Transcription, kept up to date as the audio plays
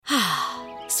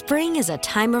Spring is a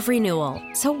time of renewal,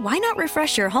 so why not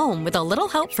refresh your home with a little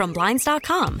help from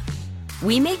Blinds.com?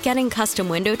 We make getting custom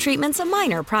window treatments a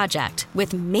minor project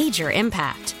with major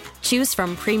impact. Choose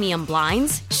from premium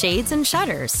blinds, shades, and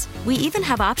shutters. We even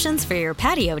have options for your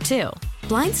patio, too.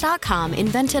 Blinds.com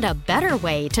invented a better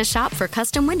way to shop for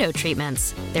custom window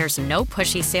treatments. There's no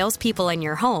pushy salespeople in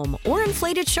your home or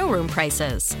inflated showroom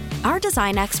prices. Our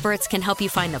design experts can help you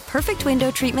find the perfect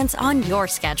window treatments on your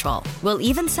schedule. We'll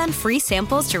even send free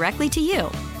samples directly to you.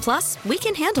 Plus, we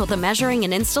can handle the measuring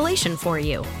and installation for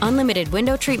you. Unlimited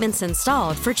window treatments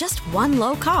installed for just one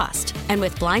low cost. And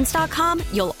with Blinds.com,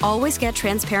 you'll always get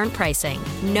transparent pricing.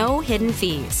 No hidden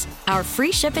fees. Our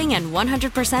free shipping and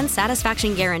 100%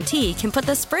 satisfaction guarantee can put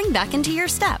the spring back into your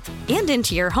step and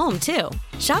into your home, too.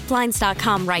 Shop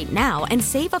Blinds.com right now and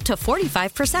save up to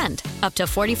 45%. Up to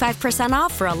 45%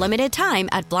 off for a limited time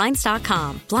at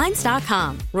Blinds.com.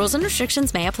 Blinds.com. Rules and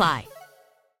restrictions may apply.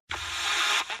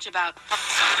 About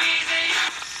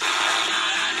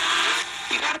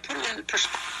you gotta put it in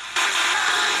perspective.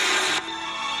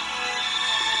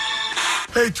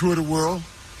 Hey, Twitter world.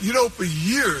 You know, for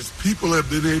years, people have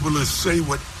been able to say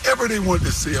whatever they want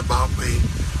to say about me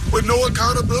with no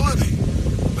accountability.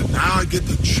 But now I get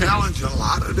to challenge a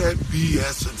lot of that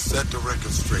BS and set the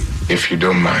record straight. If you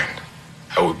don't mind,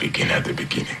 I will begin at the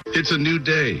beginning. It's a new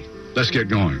day. Let's get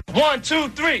going. 1, 2,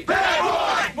 3.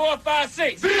 Bad boy. 4, 5,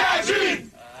 6. VIG.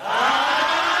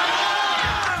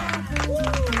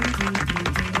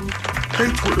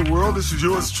 Hey, Twitter world, this is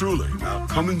yours truly. Now,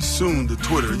 coming soon to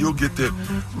Twitter, you'll get to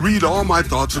read all my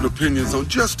thoughts and opinions on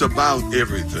just about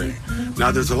everything.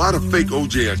 Now, there's a lot of fake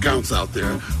OJ accounts out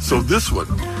there, so this one,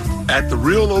 at the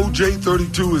real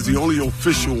OJ32, is the only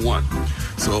official one.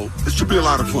 So it should be a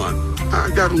lot of fun. I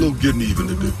got a little getting even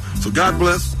to do. So God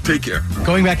bless. Take care.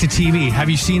 Going back to TV, have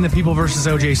you seen The People versus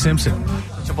O.J. Simpson?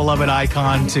 Such a beloved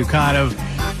icon to kind of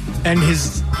end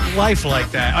his life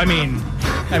like that. I mean,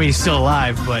 he's still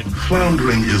alive, but...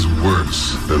 Floundering is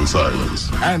worse than silence.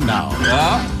 And now...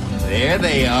 Oh, there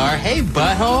they are. Hey,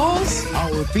 buttholes.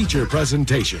 Our feature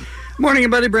presentation. Morning,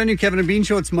 everybody. Brand new Kevin and Bean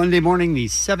Show. It's Monday morning, the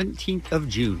 17th of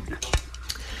June.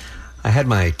 I had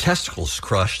my testicles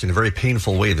crushed in a very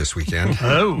painful way this weekend.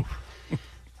 Oh.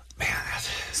 Man,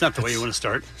 it's not the way you want to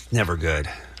start. Never good.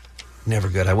 Never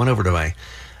good. I went over to my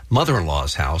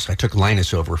mother-in-law's house. I took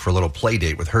Linus over for a little play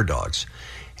date with her dogs.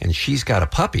 And she's got a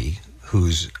puppy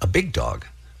who's a big dog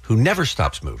who never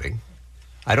stops moving.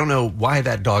 I don't know why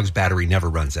that dog's battery never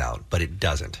runs out, but it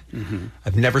doesn't. Mm-hmm.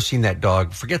 I've never seen that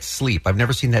dog, forget sleep, I've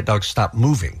never seen that dog stop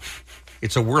moving.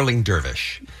 It's a whirling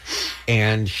dervish.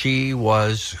 And she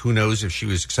was, who knows if she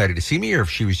was excited to see me or if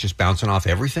she was just bouncing off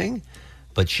everything,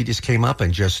 but she just came up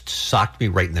and just socked me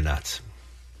right in the nuts.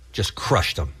 Just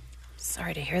crushed them.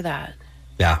 Sorry to hear that.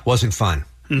 Yeah, wasn't fun.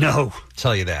 No.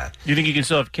 Tell you that. You think you can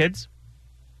still have kids?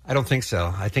 I don't think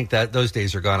so. I think that those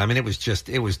days are gone. I mean, it was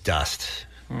dust.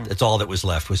 That's all that was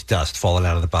left was dust falling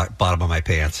out of the bottom of my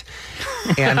pants.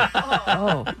 And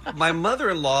my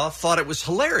mother-in-law thought it was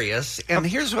hilarious. And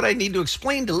here's what I need to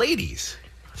explain to ladies.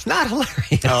 It's not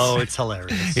hilarious. Oh, it's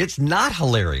hilarious. It's not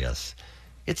hilarious.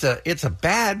 It's a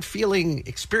bad feeling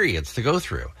experience to go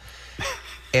through.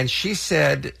 And she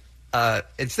said,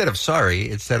 instead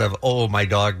of, oh, my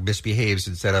dog misbehaves,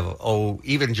 instead of, oh,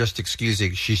 even just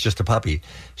excusing, she's just a puppy,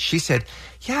 she said,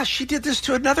 yeah, she did this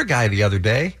to another guy the other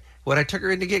day. When I took her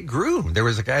in to get groomed, there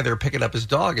was a guy there picking up his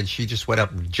dog, and she just went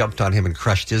up and jumped on him and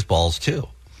crushed his balls, too.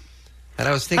 And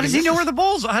I was thinking... How does he know where the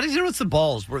balls are? How does he know it's the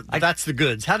balls? That's the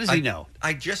goods. How does he know?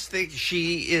 I just think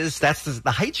that's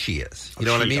the height she is. You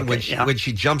know what I mean? Okay, when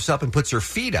she jumps up and puts her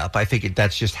feet up, I think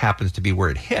that just happens to be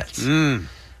where it hits.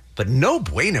 But no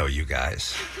bueno, you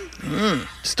guys.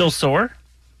 Still sore?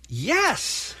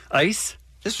 Yes. Ice?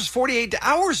 This was 48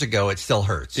 hours ago. It still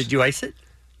hurts. Did you ice it?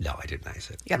 No, I didn't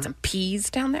ice it. You got some peas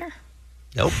down there?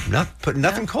 Nope, put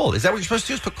nothing cold. Is that what you're supposed to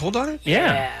do? Is put cold on it?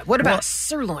 Yeah. What about a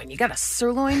sirloin? You got a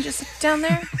sirloin just down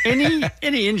there?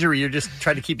 Any injury, you're just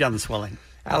trying to keep down the swelling.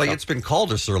 Allie, it's been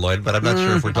called a sirloin, but I'm not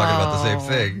sure if we're talking about the same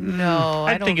thing. No,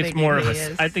 I don't think it's more of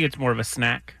a. I think it's more of a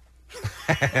snack.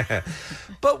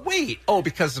 But wait,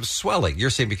 because of swelling. You're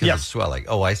saying because of swelling.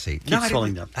 Oh, I see. Keep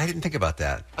swelling them. I didn't think about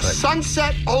that. But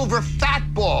sunset over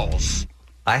fat balls.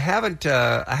 I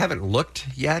haven't looked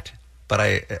yet, but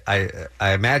I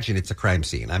imagine it's a crime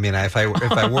scene. I mean, if I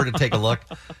were to take a look,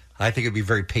 I think it'd be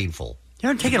very painful. You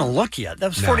haven't taken a look yet. That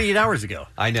was 48 hours ago.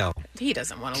 I know. He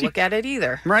doesn't want to look at it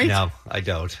either. Right? No, I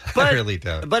don't. I really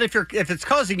don't. But if it's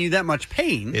causing you that much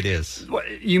pain... It is.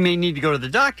 You may need to go to the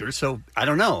doctor, so I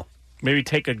don't know. Maybe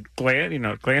take a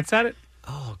glance at it?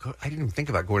 Oh, I didn't even think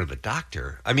about going to the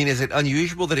doctor. I mean, is it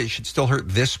unusual that it should still hurt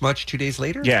this much 2 days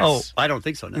later? Yes. Oh, I don't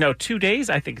think so. No, 2 days?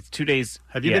 I think it's 2 days.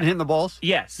 Have you been hitting the balls?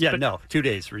 Yes. Yeah, but- no. 2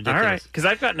 days. Ridiculous. All right. Because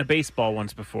I've gotten a baseball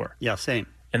once before. Yeah, same.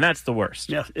 And that's the worst.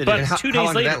 Yeah, it but is. How- 2 how days long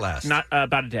did later, that last? Not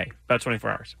about a day, about 24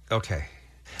 hours. Okay.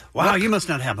 Wow, you must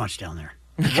not have much down there.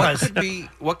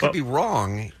 What could be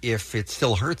wrong if it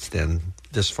still hurts then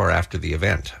this far after the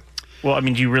event? Well, I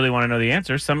mean, do you really want to know the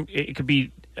answer? It could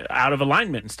be out of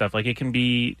alignment and stuff. Like it can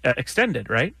be extended,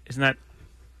 right? Isn't that?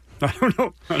 I don't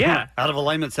know. Yeah. Out of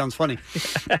alignment sounds funny.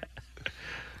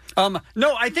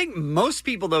 No, I think most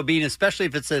people, though, being especially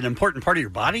if it's an important part of your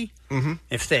body,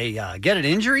 if they get an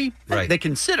injury, Right. they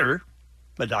consider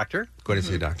a doctor. Go to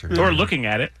see a doctor. Or looking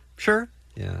at it. Sure.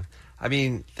 Yeah. I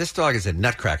mean, this dog is a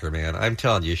nutcracker, man. I'm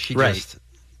telling you, she Right.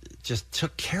 just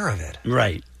took care of it.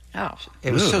 Right. Oh.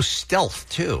 It was so stealth,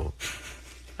 too.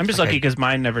 I'm just lucky because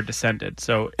mine never descended,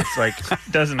 so it's like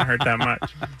doesn't hurt that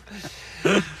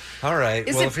much. All right.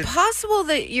 Is well, it possible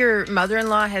that your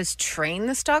mother-in-law has trained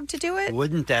this dog to do it?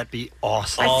 Wouldn't that be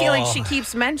awesome? I feel like she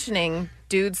keeps mentioning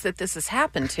dudes that this has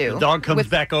happened to. The dog comes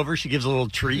back over. She gives a little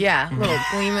treat. Yeah, a little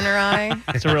gleam in her eye.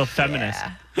 It's a real feminist.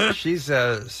 she's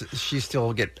still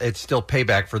it's still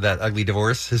payback for that ugly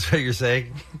divorce, is what you're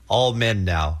saying? All men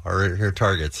now are her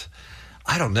targets.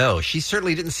 I don't know. She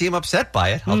certainly didn't seem upset by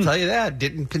it. I'll tell you that.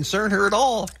 Didn't concern her at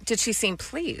all. Did she seem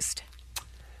pleased?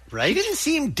 Right? She didn't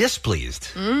seem displeased.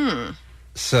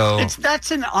 So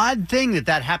That's an odd thing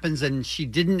that happens, and she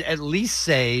didn't at least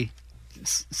say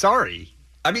sorry.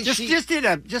 I mean, just in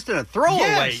a throwaway.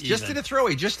 Yes, just even. in a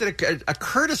throwaway, just in a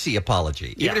courtesy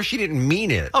apology, even Yeah. if she didn't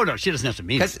mean it. Oh no, she doesn't have to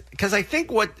mean it. Because I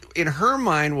think what in her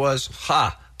mind was,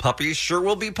 puppies sure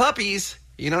will be puppies.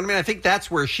 You know what I mean? I think that's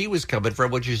where she was coming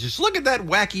from, which is just look at that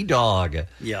wacky dog.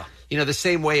 Yeah. You know, the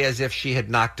same way as if she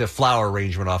had knocked a flower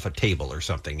arrangement off a table or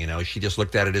something. You know, she just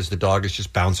looked at it as the dog is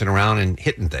just bouncing around and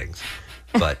hitting things.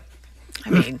 But I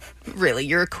mean, really,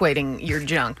 you're equating your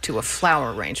junk to a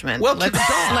flower arrangement. Well, to let's, the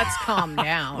dog. let's calm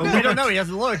down. Well, we don't know. He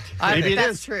hasn't looked. Maybe it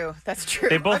that's is. true. That's true.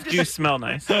 They both do smell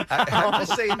nice. I'm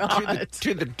just saying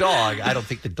to the dog, I don't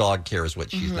think the dog cares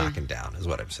what she's knocking down, is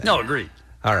what I'm saying. No, agreed.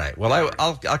 All right. Well,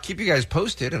 I'll keep you guys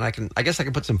posted, and I guess I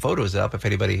can put some photos up if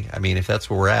anybody. I mean, if that's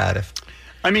where we're at. If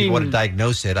you want to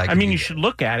diagnose it, I mean, you should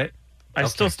look at it. I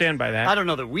still stand by that. I don't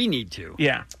know that we need to.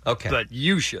 Yeah. Okay. But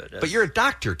you should. But you're a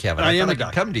doctor, Kevin. I am thought a could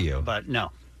doctor. come to you. But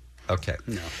no. Okay.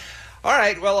 No. All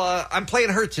right. Well, I'm playing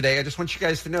hurt today. I just want you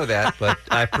guys to know that. But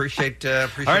I appreciate. All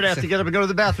right, I have to get up and go to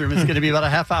the bathroom. It's going to be about a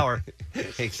half hour.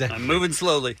 Exactly. I'm moving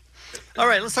slowly. All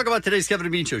right, let's talk about today's Kevin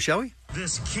and Bean Show, shall we?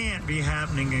 This can't be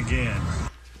happening again.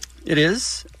 It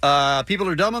is. People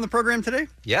are dumb on the program today.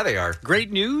 Yeah, they are.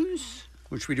 Great news,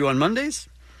 which we do on Mondays.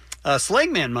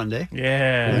 Slang Man Monday.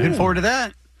 Yeah. Looking forward to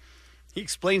that. He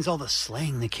explains all the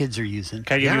slang the kids are using.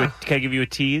 Can I give you a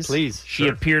tease? Please. He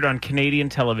appeared on Canadian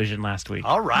television last week.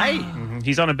 All right.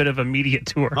 He's on a bit of a media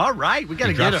tour. All right. We got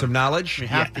to You get drop him. some knowledge. We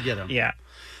have to get him. Yeah.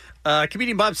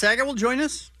 Comedian Bob Saget will join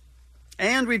us.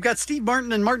 And we've got Steve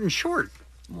Martin and Martin Short.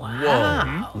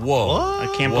 Wow. Whoa.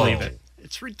 I can't believe it.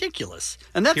 It's ridiculous.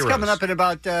 And that's Heroes. coming up in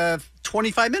about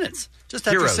 25 minutes, just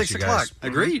after Heroes, 6 you o'clock. guys.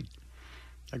 Agreed.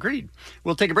 Agreed.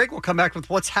 We'll take a break. We'll come back with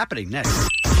what's happening next.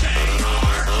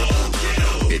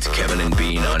 It's Kevin and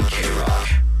Bean on K-Rock.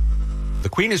 The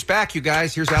Queen is back, you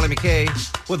guys. Here's Allie McKay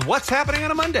with what's happening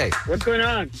on a Monday. What's going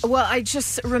on? Well, I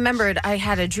just remembered I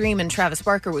had a dream and Travis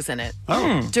Barker was in it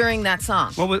during that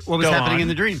song. What was Go happening on. in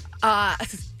the dream?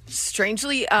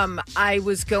 Strangely, I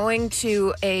was going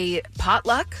to a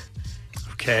potluck.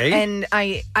 Okay. And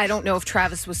I don't know if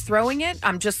Travis was throwing it.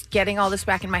 I'm just getting all this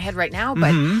back in my head right now.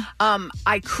 But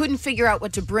I couldn't figure out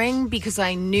what to bring because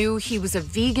I knew he was a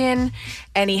vegan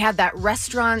and he had that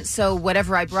restaurant. So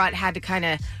whatever I brought had to kind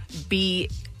of be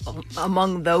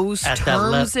among those At that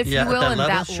terms, if yeah, you will, at and that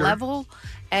that sure. level.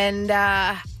 And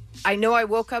I know I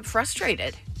woke up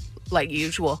frustrated, like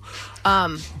usual.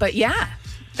 But yeah,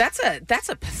 that's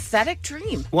a pathetic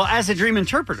dream. Well, as a dream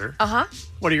interpreter,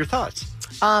 what are your thoughts?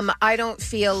 I don't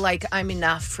feel like I'm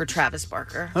enough for Travis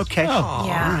Barker. Okay. Yeah. All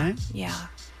right. Yeah.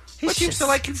 He seems to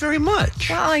like you very much.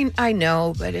 Well, I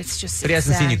know, but it's just. But he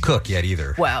hasn't sad. seen you cook yet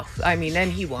either. Well, I mean,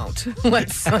 and he won't.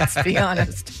 Let's be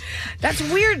honest. That's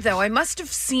weird, though. I must have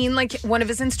seen like one of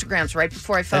his Instagrams right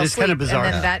before I fell That is asleep, kind of bizarre.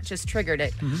 and then that just triggered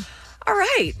it. All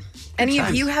right. Any of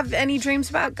times. you have any dreams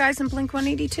about guys in Blink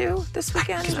 182 this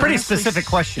weekend? It's a pretty specific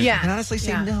question. Yeah. I can honestly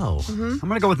say Yeah. no. I'm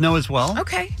going to go with no as well.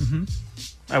 Okay.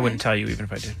 I wouldn't tell you even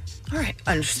if I did. All right.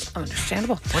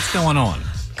 Understandable. What's going on?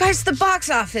 Guys, the box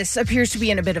office appears to be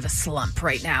in a bit of a slump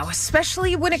right now,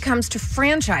 especially when it comes to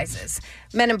franchises.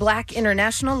 Men in Black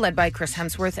International, led by Chris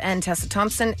Hemsworth and Tessa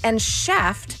Thompson, and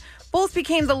Shaft, Both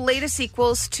became the latest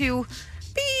sequels to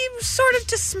be sort of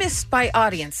dismissed by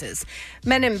audiences.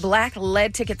 Men in Black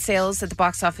led ticket sales at the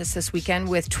box office this weekend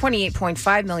with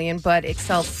 $28.5 million, but it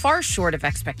fell far short of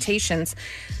expectations.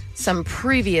 Some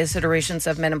previous iterations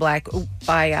of Men in Black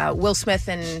by Will Smith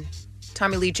and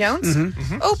Tommy Lee Jones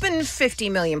opened $50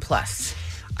 million plus.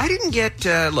 I didn't get,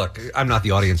 look, I'm not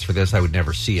the audience for this. I would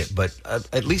never see it. But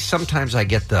at least sometimes I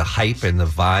get the hype and the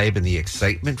vibe and the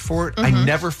excitement for it. I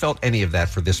never felt any of that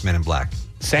for this Men in Black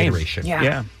iteration.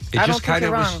 Yeah. It I just don't think kind of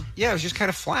you're was, wrong. yeah, it was just kind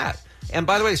of flat. And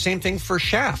by the way, same thing for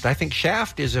Shaft. I think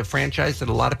Shaft is a franchise that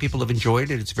a lot of people have enjoyed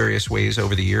in its various ways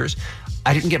over the years.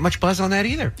 I didn't get much buzz on that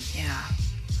either. Yeah.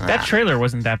 That trailer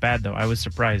wasn't that bad, though. I was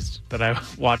surprised that I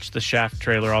watched the Shaft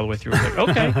trailer all the way through. I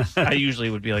was like, okay. I usually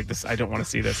would be like this. I don't want to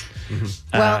see this.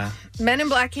 Well, Men in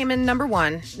Black came in number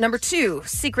 1. Number 2,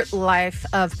 Secret Life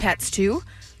of Pets 2.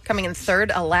 Coming in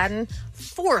 3rd, Aladdin.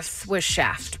 4th was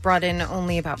Shaft, brought in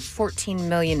only about $14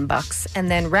 million.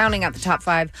 And then rounding out the top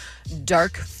 5,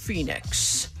 Dark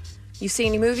Phoenix. You see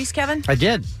any movies, Kevin? I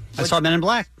did. I saw Men in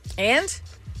Black. And?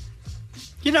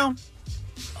 You know.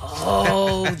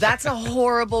 Oh, that's a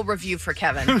horrible review for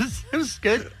Kevin. It was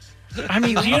good. I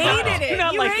mean, you hated it.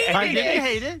 Not You like hated I it. didn't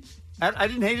hate it. I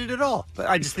didn't hate it at all. But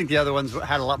I just think the other ones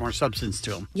had a lot more substance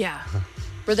to them. Yeah.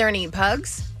 Were there any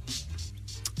pugs?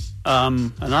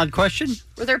 An odd question?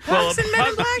 Were there pugs in Men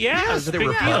in Black? Yeah, it's a big deal.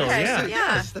 Okay, Yeah.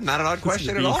 yeah. Not an odd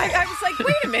question at all. I was like,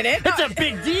 wait a minute. It's a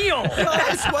big deal.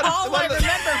 That's all I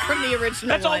remember from the original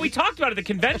That's all one. we talked about at the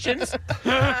conventions.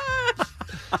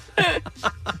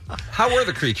 How were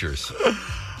the creatures?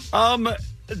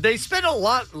 They spent a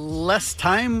lot less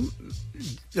time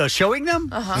showing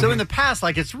them. So in the past,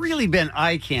 like, it's really been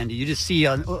eye candy. You just see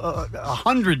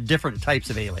 100 different types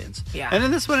of aliens. Yeah. And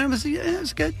in this one, it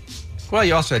was good. Well,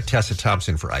 you also had Tessa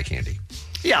Thompson for eye candy.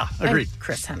 Yeah, agreed. And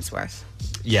Chris Hemsworth.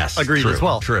 Yes. Agreed true, as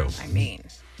well. True. I mean.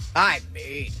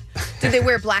 Did they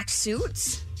wear black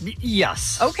suits?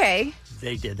 Yes. Okay.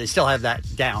 They did. They still have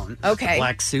that down. Okay.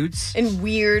 Black suits. And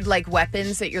weird, like,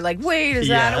 weapons that you're like, wait, is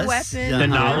that a Yes. weapon? The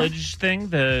knowledge thing,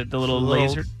 the little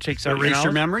laser takes out your Erase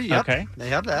your knowledge? memory. Yep. Okay. They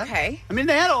have that. Okay. I mean,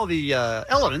 they had all the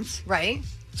elements. Right.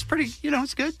 It's pretty,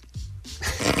 it's good.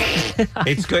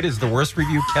 It's good is the worst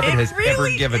review Kevin has ever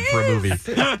given for a movie.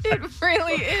 It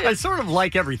really is. I sort of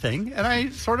like everything, and I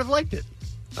sort of liked it.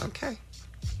 Okay.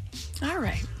 All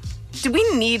right. Do we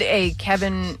need a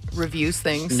Kevin reviews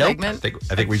thing segment?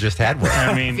 I think we just had one.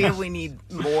 I feel we need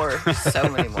more, so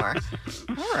many more.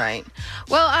 All right.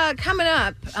 Well, coming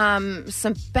up,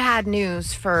 some bad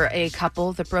news for a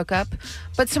couple that broke up,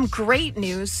 but some great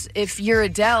news if you're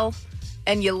Adele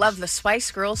and you love the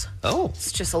Spice Girls. Oh.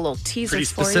 It's just a little teaser Pretty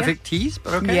for you. specific tease,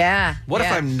 but okay. Yeah. What if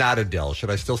yeah. I'm not Adele? Should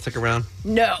I still stick around?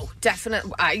 No,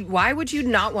 definitely. Why would you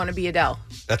not want to be Adele?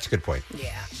 That's a good point.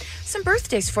 Yeah. Some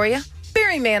birthdays for you.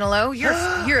 Barry Manilow.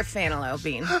 You're a fan of Low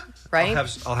Bean, right?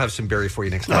 I'll have some Barry for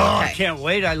you next Oh, time. I can't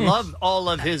wait. I love all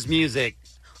of his music.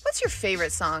 What's your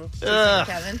favorite song,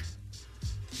 Kevin?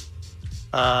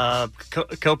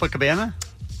 Copacabana?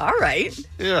 All right.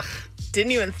 Ugh.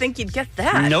 Didn't even think you'd get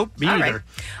that. Nope, me All either.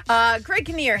 Right. Greg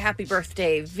Kinnear, happy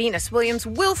birthday. Venus Williams,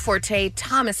 Will Forte,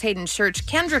 Thomas Hayden Church,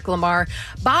 Kendrick Lamar,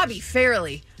 Bobby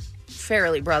Farrelly.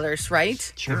 Farrelly Brothers,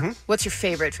 right? Sure. Mm-hmm. What's your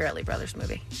favorite Farrelly Brothers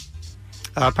movie?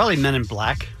 Probably Men in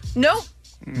Black. Nope.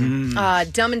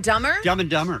 Dumb and Dumber. Dumb and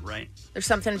Dumber, right. There's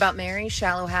Something About Mary,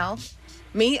 Shallow Hal.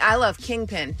 Me, I love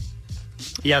Kingpin.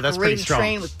 Yeah, that's pretty Raven strong.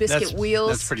 Train with biscuit That's- wheels.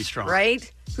 That's pretty strong. Right?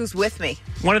 Who's with me?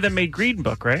 One of them made Green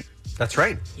Book, right? That's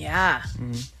right. Yeah.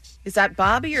 Is that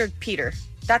Bobby or Peter?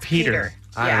 That's Peter.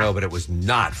 I don't know, but it was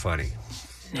not funny.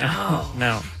 No.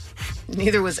 No.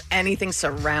 Neither was anything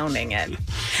surrounding it.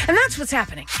 And that's what's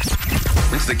happening.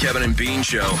 It's the Kevin and Bean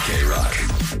Show. K-Rock.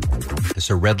 It's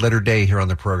a red letter day here on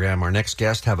the program. Our next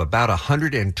guests have about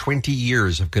 120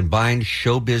 years of combined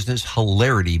show business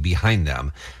hilarity behind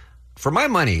them. For my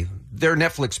money, their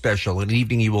Netflix special, An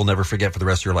Evening You Will Never Forget for the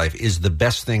Rest of Your Life, is the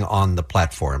best thing on the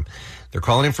platform. They're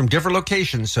calling in from different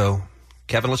locations, so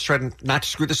Kevin, let's try not to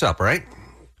screw this up, all right?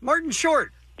 Martin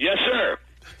Short. Yes, sir.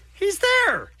 He's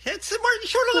there. It's Martin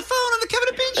Short on the phone on the Kevin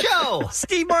and Bean Show.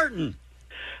 Steve Martin.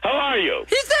 How are you?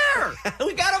 He's there.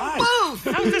 We got them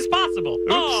both. How is this possible?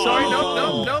 Oops, sorry.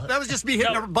 Nope. That was just me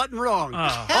hitting a button wrong.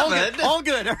 Kevin, all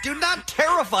good. Do not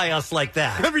terrify us like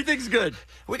that. Everything's good.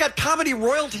 We got comedy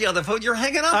royalty on the phone. You're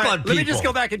hanging up All right, on people. let me just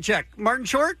go back and check. Martin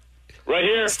Short? Right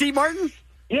here. Steve Martin?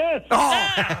 Yes.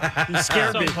 Oh, you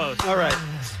scared me. close. All right.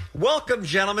 Welcome,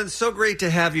 gentlemen. So great to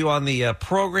have you on the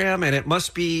program, and it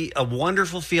must be a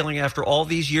wonderful feeling after all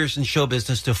these years in show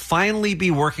business to finally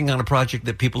be working on a project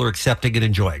that people are accepting and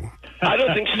enjoying. I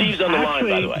don't think Steve's on the line,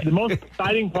 by the way. The most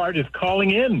exciting part is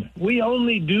calling in. We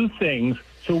only do things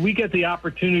so we get the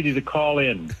opportunity to call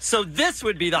in. So this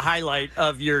would be the highlight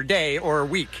of your day or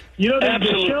week. You know,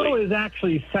 the show is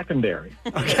actually secondary.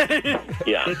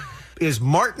 Yeah. Is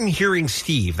Martin hearing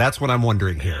Steve? That's what I'm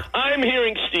wondering here. I'm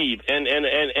hearing Steve, and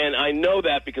I know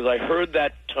that because I heard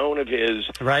that tone of his,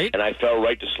 right? And I fell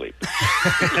right to sleep.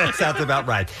 Sounds about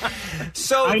right.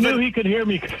 So I knew he could hear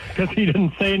me because he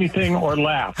didn't say anything or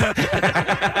laugh.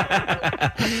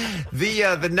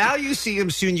 The Now You See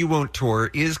Him, Soon You Won't tour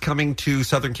is coming to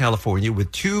Southern California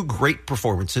with two great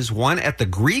performances, one at the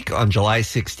Greek on July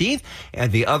 16th,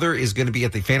 and the other is going to be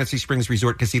at the Fantasy Springs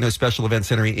Resort Casino Special Event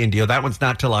Center in Indio. That one's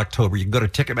not till October. You can go to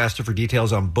Ticketmaster for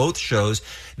details on both shows.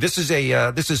 This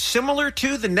is similar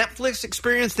to the Netflix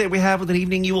experience that we have with An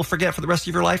Evening You Will Forget for the Rest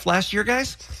of Your Life last year,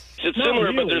 guys? It's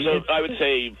similar, but there's I would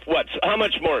say, how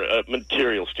much more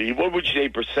material, Steve? What would you say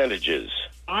percentages?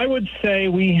 I would say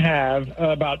we have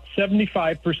about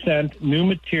 75% new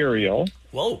material.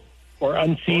 Whoa. Or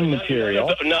unseen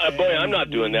material. No, boy, I'm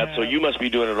not doing that, so you must be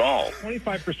doing it all.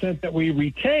 25% that we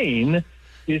retain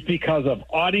is because of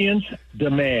audience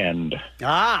demand.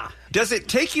 Does it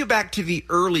take you back to the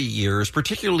early years,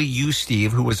 particularly you,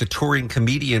 Steve, who was a touring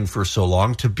comedian for so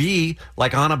long, to be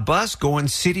like on a bus going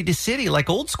city to city like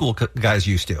old school guys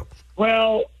used to?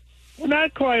 Well, we're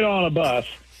not quite on a bus,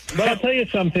 but I'll tell you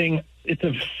something. It's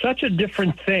such a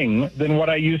different thing than what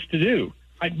I used to do.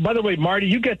 By the way, Marty,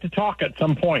 you get to talk at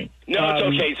some point. No, it's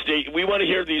okay, Steve. We want to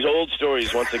hear these old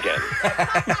stories once again.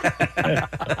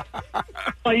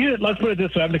 Let's put it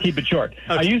this way. I'm going to keep it short.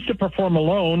 Okay. I used to perform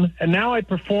alone, and now I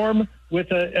perform with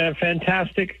a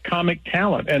fantastic comic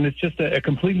talent, and it's just a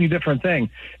completely different thing.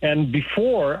 And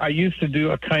before, I used to do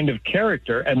a kind of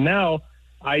character, and now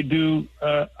I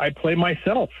play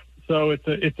myself. So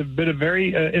it's a bit of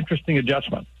very interesting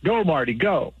adjustment. Go, Marty,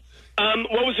 go.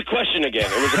 What was the question again?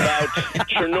 It was about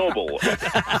Chernobyl.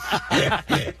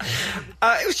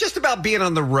 It was just about being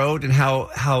on the road and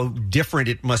how different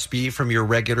it must be from your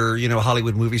regular,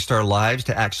 Hollywood movie star lives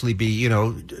to actually be,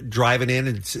 driving in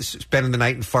and spending the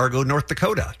night in Fargo, North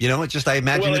Dakota. I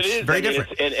imagine it's very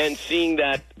different. And seeing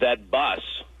that bus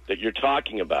that you're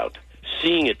talking about,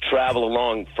 seeing it travel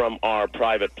along from our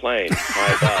private plane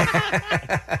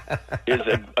is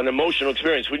an emotional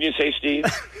experience. Wouldn't you say, Steve?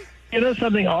 You know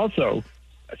something also?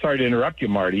 Sorry to interrupt you,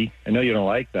 Marty. I know you don't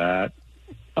like that.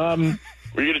 Were you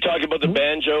going to talk about the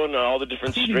banjo and all the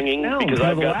different stringing? Because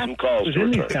I've got some calls to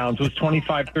return. return. These towns was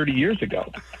 25, 30 years ago.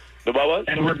 The what was?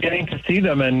 And we're getting to see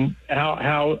them and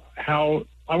how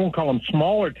I won't call them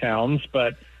smaller towns,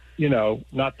 but,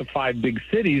 not the five big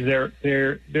cities. They're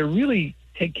really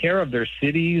take care of their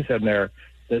cities, and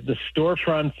the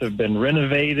storefronts have been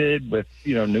renovated with,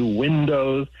 new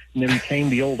windows, and they retain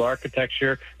the old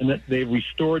architecture, and that they've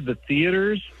restored the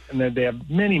theaters, and that they have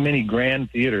many, many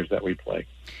grand theaters that we play.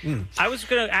 I was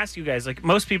going to ask you guys,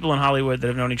 most people in Hollywood that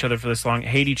have known each other for this long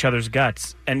hate each other's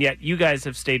guts, and yet you guys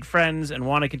have stayed friends and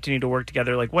want to continue to work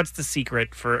together. What's the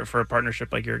secret for a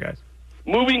partnership like your guys?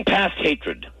 Moving past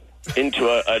hatred into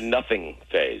a nothing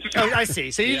phase. Oh, I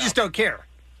see. So you just don't care.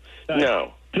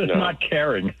 No. Just not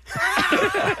caring.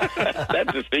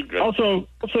 That's the secret. Also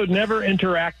never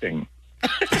interacting.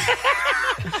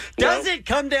 Does it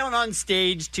come down on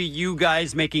stage to you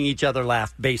guys making each other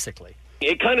laugh, basically?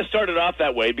 It kind of started off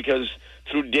that way because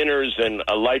through dinners and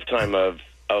a lifetime of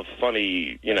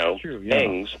funny,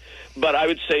 things. But I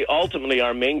would say ultimately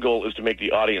our main goal is to make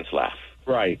the audience laugh.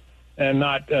 Right. And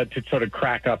not to sort of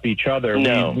crack up each other.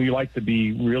 No. We like to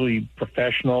be really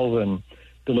professionals and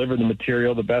deliver the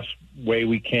material the best way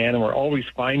we can, and we're always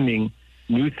finding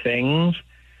new things.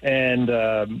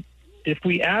 And if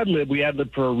we ad-lib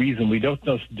for a reason. We don't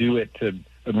just do it to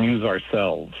amuse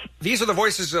ourselves. These are the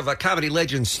voices of comedy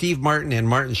legends Steve Martin and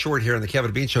Martin Short here on the Kevin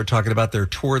and Bean Show, talking about their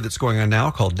tour that's going on now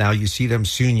called Now You See Them,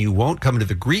 Soon You Won't, coming to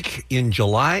the Greek in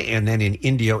July and then in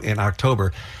Indio in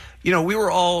October. We were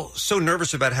all so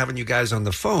nervous about having you guys on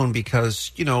the phone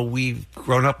because, we've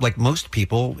grown up like most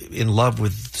people in love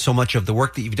with so much of the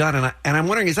work that you've done. And I'm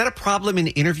wondering, is that a problem in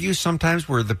interviews sometimes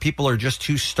where the people are just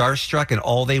too starstruck and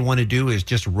all they want to do is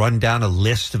just run down a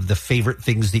list of the favorite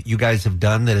things that you guys have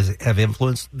done that have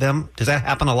influenced them? Does that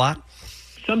happen a lot?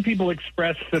 Some people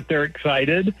express that they're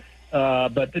excited,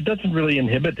 but it doesn't really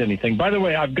inhibit anything. By the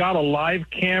way, I've got a live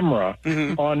camera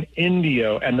on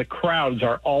Indio, and the crowds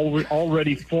are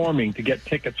already forming to get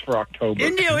tickets for October.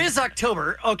 Indio is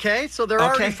October, okay? So they're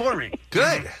already forming.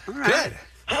 Good, good.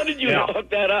 How did you hook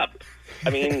that up? I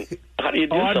mean, how do you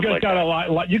do something like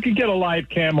that? You can get a live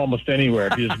cam almost anywhere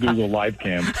if you just Google live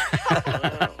cam.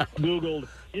 Googled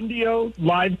Indio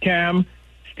live cam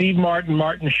Steve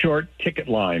Martin Short ticket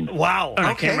line. Wow. Oh,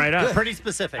 it came right up. Pretty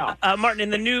specific. Martin,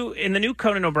 in the new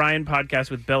Conan O'Brien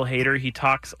podcast with Bill Hader, he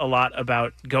talks a lot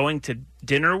about going to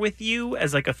dinner with you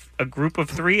as like a group of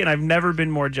three, and I've never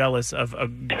been more jealous of a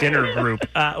dinner group.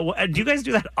 Do you guys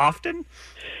do that often?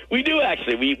 We do,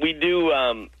 actually. We do.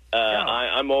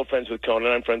 I'm old friends with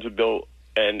Conan. I'm friends with Bill,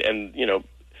 and you know,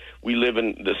 we live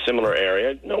in the similar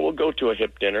area. No, we'll go to a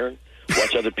hip dinner,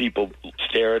 watch other people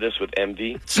stare at us with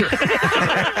envy.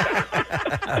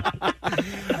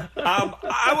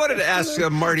 I wanted to ask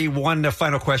Marty one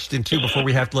final question, too, before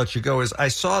we have to let you go. Is I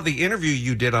saw the interview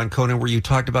you did on Conan where you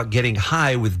talked about getting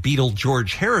high with Beatle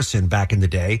George Harrison back in the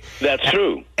day. That's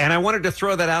true. And I wanted to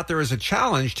throw that out there as a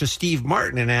challenge to Steve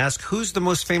Martin and ask, who's the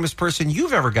most famous person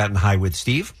you've ever gotten high with,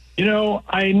 Steve? You know,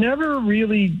 I never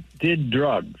really did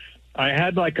drugs. I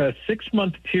had like a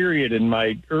 6-month period in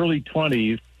my early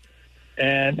 20s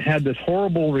and had this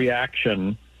horrible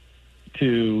reaction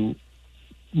to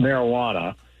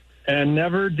marijuana and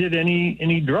never did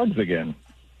any drugs again.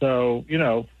 So, you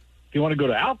know, if you want to go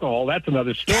to alcohol, that's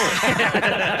another story.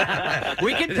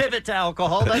 We can pivot to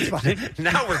alcohol. That's fine.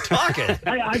 Now we're talking.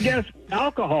 I guess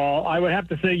alcohol, I would have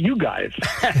to say you guys.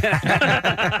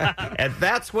 And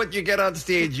that's what you get on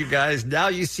stage, you guys. Now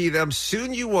you see them.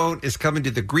 Soon You Won't is coming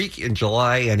to the Greek in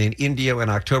July and in Indio in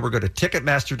October. Go to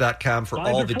Ticketmaster.com for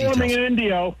all the details. Performing in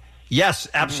Indio. Yes,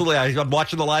 absolutely. I'm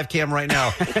watching the live cam right now.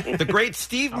 The great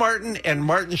Steve Martin and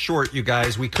Martin Short, you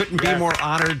guys. We couldn't be more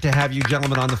honored to have you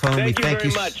gentlemen on the phone. Thank we you thank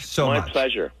very you much. so My much.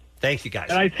 pleasure. Thank you, guys.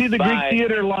 And I see the Bye. Greek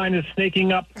theater line is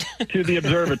snaking up to the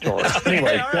observatory.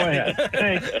 Anyway, go ahead.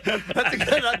 Thanks. That's a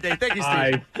good update. Thank you,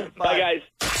 Steve. Bye, guys.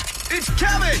 It's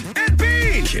Kevin and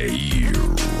Bean.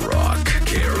 K-Rock.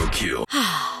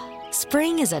 KROQ.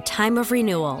 Spring is a time of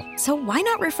renewal, so why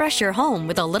not refresh your home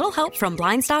with a little help from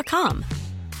Blinds.com?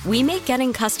 We make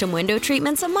getting custom window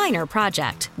treatments a minor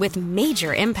project with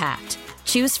major impact.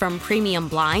 Choose from premium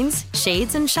blinds,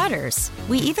 shades, and shutters.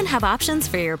 We even have options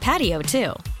for your patio,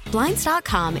 too.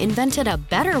 Blinds.com invented a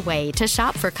better way to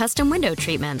shop for custom window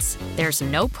treatments. There's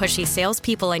no pushy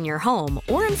salespeople in your home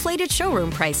or inflated showroom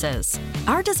prices.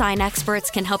 Our design experts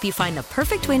can help you find the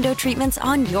perfect window treatments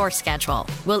on your schedule.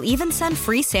 We'll even send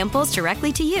free samples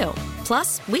directly to you.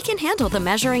 Plus, we can handle the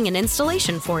measuring and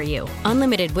installation for you.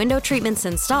 Unlimited window treatments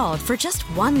installed for just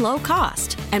one low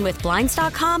cost. And with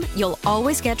Blinds.com, you'll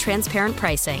always get transparent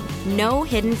pricing. No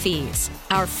hidden fees.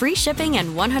 Our free shipping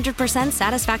and 100%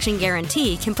 satisfaction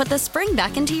guarantee can put the spring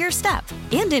back into your step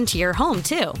and into your home,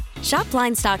 too. Shop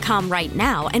Blinds.com right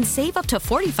now and save up to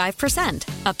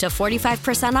 45%. Up to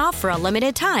 45% off for a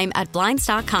limited time at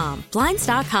Blinds.com.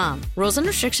 Blinds.com. Rules and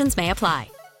restrictions may apply.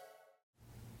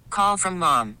 Call from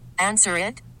mom. Answer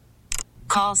it.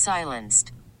 Call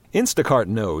silenced. Instacart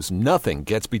knows nothing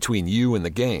gets between you and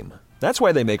the game. That's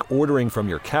why they make ordering from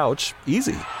your couch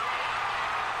easy.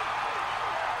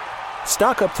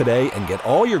 Stock up today and get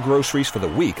all your groceries for the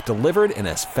week delivered in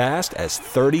as fast as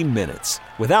 30 minutes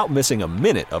without missing a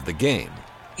minute of the game.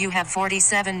 You have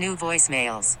 47 new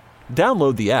voicemails.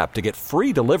 Download the app to get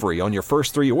free delivery on your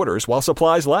first 3 orders while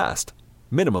supplies last.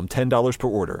 Minimum $10 per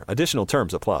order. Additional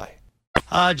terms apply.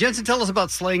 Jensen, tell us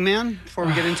about Slang Man before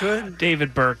we get into it.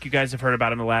 David Burke, you guys have heard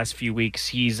about him the last few weeks.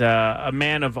 He's a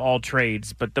man of all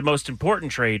trades, but the most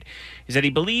important trade is that he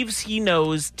believes he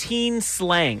knows teen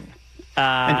slang.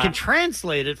 And can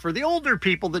translate it for the older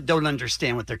people that don't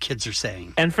understand what their kids are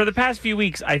saying. And for the past few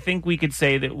weeks, I think we could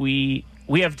say that we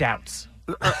have doubts.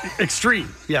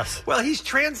 Extreme, yes. Well, he's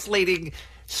translating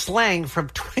slang from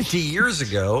 20 years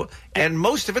ago, and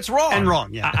most of it's wrong. And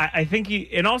wrong, yeah. I think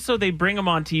and also they bring him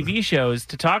on TV shows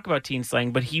to talk about teen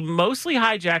slang, but he mostly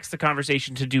hijacks the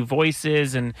conversation to do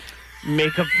voices and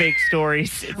make up fake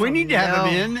stories. We need to have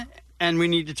him in, and we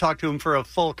need to talk to him for a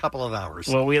full couple of hours.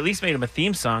 Well, we at least made him a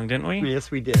theme song, didn't we?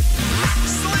 Yes, we did.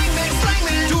 Slang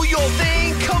man, do your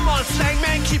thing. Come on, slang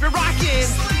man, keep it rocking.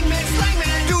 Slang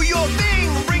man, do your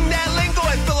thing. Bring that lingo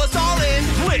and fill us all in.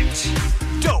 Glitch,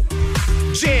 dope,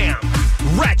 jam,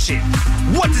 ratchet.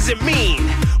 What does it mean?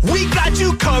 We got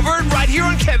you covered right here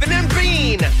on Kevin and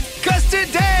Bean. 'Cause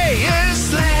today is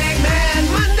Slang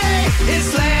Man Monday. It's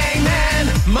Slang Man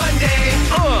Monday.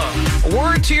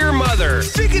 Word to your mother.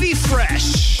 Figgity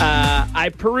fresh. I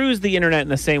peruse the internet in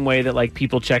the same way that like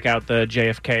people check out the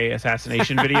JFK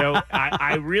assassination video.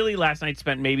 I really last night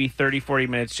spent maybe 30-40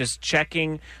 minutes just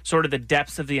checking sort of the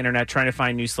depths of the internet, trying to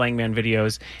find new Slang Man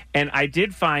videos. And I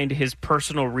did find his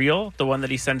personal reel, the one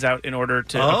that he sends out in order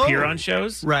to appear on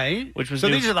shows. Right. Which was so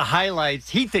new. these are the highlights.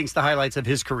 He thinks the highlights of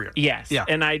his career. Yes. Yeah.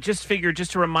 And I just figured,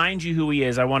 just to remind you who he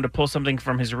is, I wanted to pull something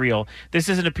from his reel. This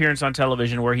is an appearance on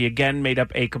television where he again made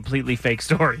up a completely fake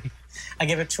story. I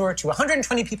gave a tour to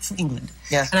 120 people from England.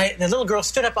 Yes. And the little girl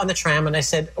stood up on the tram, and I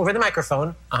said, over the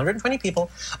microphone, 120 people,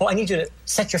 oh, I need you to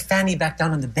set your fanny back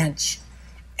down on the bench.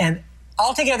 And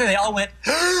all together, they all went,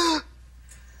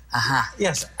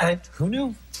 Yes. Who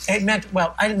knew? It meant,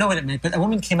 well, I didn't know what it meant, but a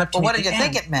woman came up to me. Well, what did you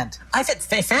think it meant? I said,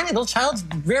 fanny, little child's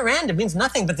rear end. It means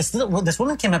nothing. But this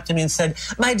woman came up to me and said,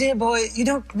 my dear boy, you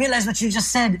don't realize what you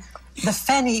just said. The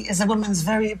fanny is a woman's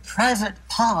very private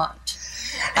part.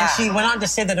 And she went on to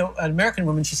say that an American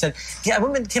woman, she said, yeah, a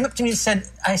woman came up to me and said,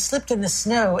 I slipped in the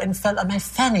snow and fell on my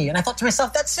fanny. And I thought to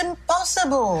myself, that's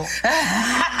impossible.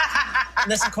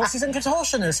 Unless, of course, he's a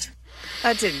contortionist.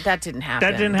 That didn't happen.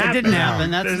 That didn't happen. That didn't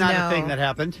happen. That's There's not no- a thing that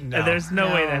happened. There's no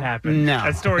way that happened. No.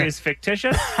 That story is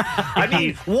fictitious. I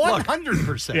mean,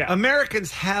 100%. Yeah.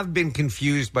 Americans have been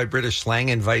confused by British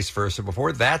slang and vice versa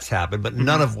before. That's happened, but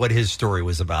none of what his story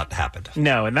was about happened.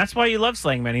 No, and that's why you love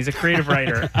Slangman. He's a creative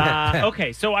writer.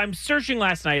 Okay, so I'm searching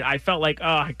last night. I felt like,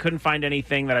 I couldn't find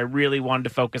anything that I really wanted to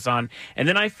focus on. And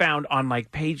then I found on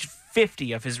like page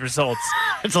 50 of his results.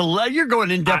 You're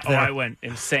going in depth there. I went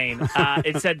insane.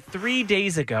 It said 3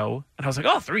 days ago, and I was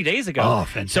like, 3 days ago. Oh,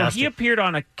 fantastic. So he appeared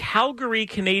on a Calgary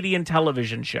Canadian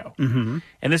television show. Mm-hmm.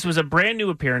 And this was a brand new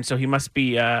appearance, so he must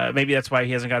be, maybe that's why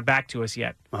he hasn't got back to us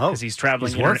yet. Because he's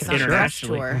traveling he's working.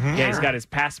 internationally. Sure. Mm-hmm. Yeah, he's got his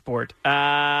passport.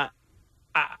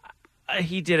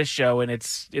 He did a show, and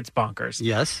it's bonkers.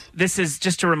 Yes. This is,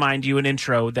 just to remind you, an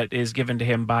intro that is given to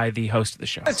him by the host of the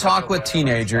show. I talk with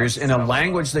teenagers in a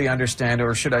language they understand,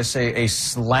 or should I say a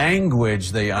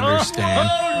slanguage they understand.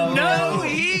 Oh, no,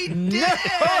 he did.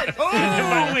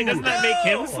 By the way, doesn't that make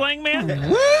him slang man?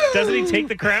 Doesn't he take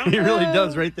the crown? He really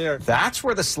does right there. That's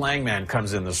where the slang man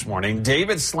comes in this morning.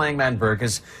 David Slangman Burke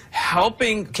is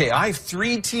helping. Okay, I have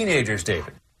 3 teenagers,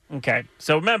 David. Okay,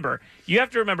 so you have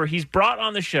to remember, he's brought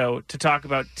on the show to talk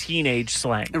about teenage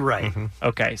slang. Right. Mm-hmm.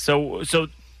 Okay, so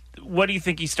what do you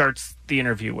think he starts the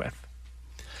interview with?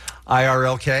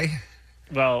 IRLK?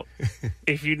 Well,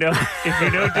 if you know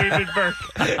David Burke,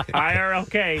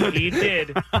 IRLK, he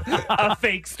did a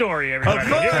fake story, everybody.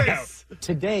 Here we go.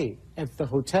 Today at the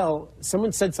hotel,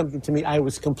 someone said something to me. I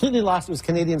was completely lost. It was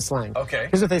Canadian slang. Okay.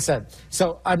 Here's what they said.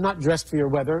 So I'm not dressed for your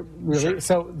weather, really. Sure.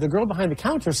 So the girl behind the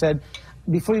counter said,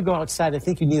 before you go outside, I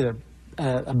think you need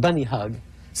a bunny hug.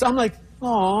 So I'm like,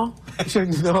 aw. Sure,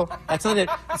 no, that's not it.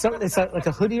 So it's like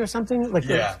a hoodie or something, like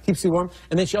that keeps you warm.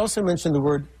 And then she also mentioned the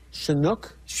word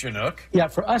Chinook. Chinook? Yeah,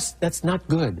 for us, that's not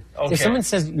good. Okay. If someone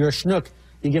says you're a schnook,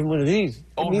 you give them one of these.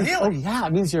 Oh, means, really? Oh, yeah.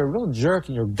 It means you're a real jerk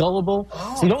and you're gullible.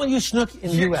 Oh. So you don't want to use schnook in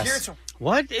the U.S.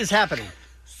 What is happening?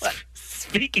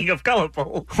 Speaking of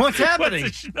gullible, what's happening?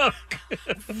 What's a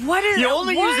schnook? What is You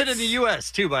only what? use it in the U.S.,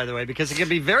 too, by the way, because it can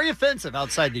be very offensive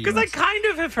outside the U.S. Because I kind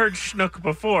of have heard schnook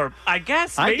before. I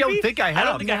guess, I maybe. don't think I have. I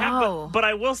don't think I have, but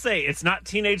I will say it's not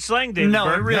teenage slang, David No,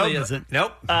 Burke. it really isn't.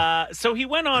 Nope. So he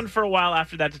went on for a while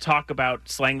after that to talk about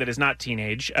slang that is not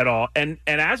teenage at all. And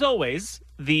as always,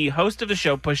 the host of the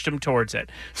show pushed him towards it.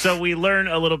 So we learn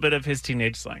a little bit of his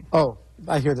teenage slang. Oh,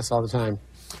 I hear this all the time.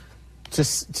 To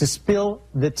spill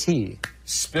the tea.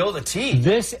 Spill the tea?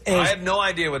 This is I have no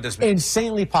idea what this means.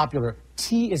 insanely popular.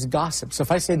 Tea is gossip. So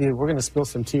if I say to you, we're going to spill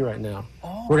some tea right now,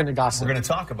 we're going to gossip. We're going to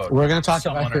talk about We're going to talk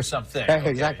someone about or something. Yeah, Okay,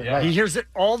 exactly. yeah. Right. He hears it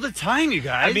all the time, you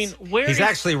guys. I mean, where He's is-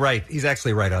 actually right. He's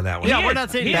actually right on that one. Yeah, we're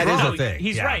not saying that he's is wrong. a thing.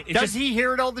 He's Yeah. right. It's Does just- he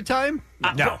hear it all the time?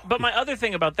 No. But my other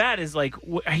thing about that is, like,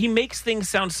 he makes things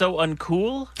sound so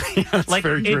uncool. That's like,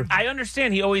 very true. I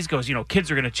understand he always goes,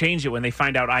 kids are going to change it when they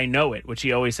find out I know it, which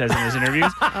he always says in his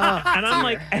interviews. And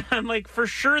I'm like, for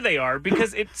sure they are,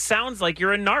 because it sounds like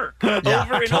you're a narc over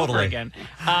and over totally. again.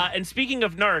 And speaking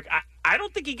of narc, I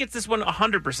don't think he gets this one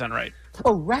 100% right.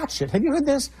 Oh, ratchet. Have you heard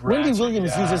this? Wendy Ratchet,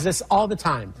 Williams yeah. uses this all the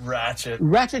time. Ratchet.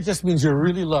 Ratchet just means you're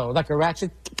really low. Like a ratchet,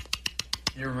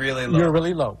 You're really low. you're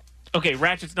really low. Okay,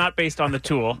 Ratchet's not based on the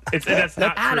tool. That's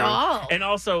not At true. all. And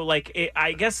also, like,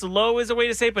 I guess low is a way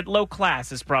to say it, but low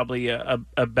class is probably a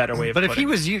better way of But if putting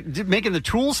he it. was making the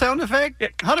tool sound effect,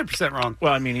 100% wrong.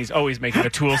 Well, I mean, he's always making a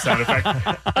tool sound effect.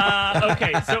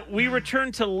 Okay, so we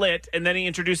return to lit, and then he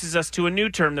introduces us to a new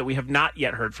term that we have not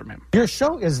yet heard from him. Your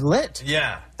show is lit.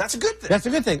 Yeah, that's a good thing. That's a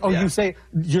good thing. Oh, Yeah. you say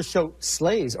your show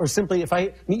slays. Or simply, if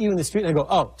I meet you in the street and I go,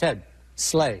 oh, Ted,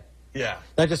 slay. Yeah.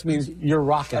 That just means you're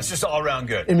rocking. That's just all around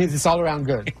good. It means it's all around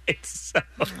good.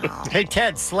 Hey,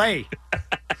 Ted, slay.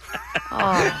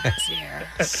 Oh, dear.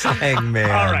 Slang man.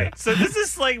 All right, so this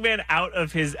is Slang Man out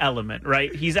of his element,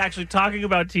 right? He's actually talking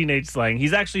about teenage slang.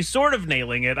 He's actually sort of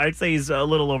nailing it. I'd say he's a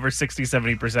little over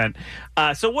 60-70%.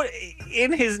 So what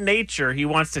in his nature, he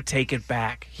wants to take it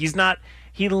back. He's not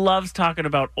he loves talking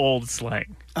about old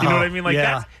slang. You know what I mean?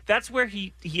 Like that's where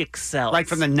he excels. Like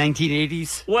from the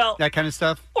 1980s? Well, that kind of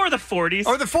stuff? Or the 40s.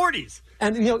 Or the 40s.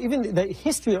 And even the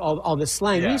history of all this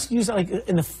slang, we used to use it like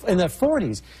in the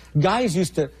 40s. Guys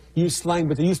used to use slang,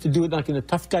 but they used to do it like in a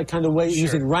tough guy kind of way,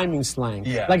 using rhyming slang.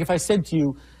 Yeah. Like if I said to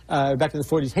you back in the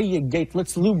 40s, "Hey, you gate,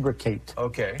 let's lubricate."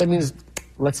 Okay. That means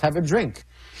let's have a drink.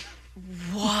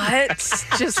 What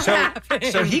just happened?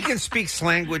 So he can speak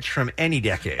language from any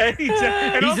decade. And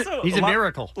He's a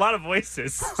miracle. A lot of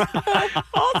voices.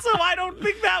 Also, I don't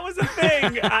think that was a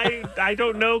thing. I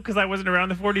don't know because I wasn't around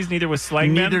the 40s. Neither was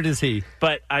Slang Man. Neither does he.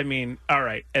 But, I mean, all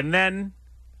right. And then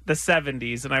the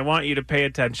 70s, and I want you to pay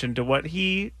attention to what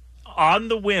he, on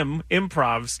the whim,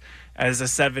 improvs as a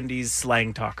 70s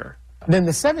slang talker. Then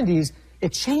the 70s,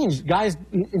 it changed. Guys,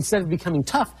 instead of becoming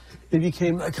tough, they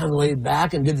became kind of laid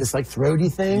back and did this like throaty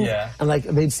thing. Yeah. And like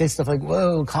they'd say stuff like,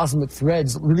 "Whoa, cosmic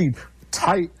threads, really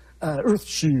tight earth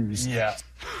shoes." Yeah.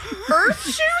 Earth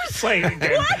shoes? Play it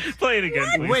again. What? Play it again,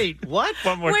 What? please. Wait, what?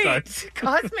 One more time.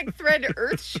 Cosmic thread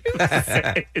earth shoes?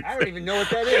 I don't even know what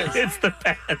that is. It's the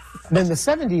best. Then the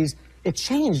 70s, it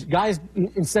changed. Guys,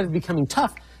 instead of becoming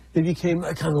tough, they became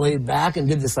kind of laid back and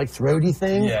did this like throaty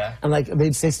thing. Yeah. And like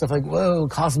they'd say stuff like, "Whoa,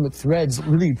 cosmic threads,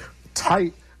 really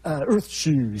tight earth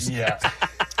shoes." Yeah.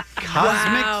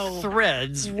 Cosmic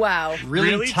threads. Wow.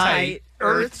 Really tight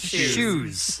earth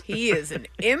shoes. He is an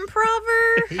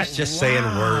improver. He's just saying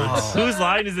words. Whose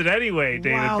line is it anyway,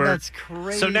 David Wow, Burke? that's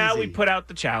crazy. So now we put out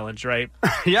the challenge, right?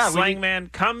 Yeah, we Slang Man,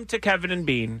 come to Kevin and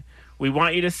Bean. We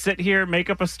want you to sit here, make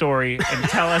up a story, and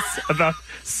tell us about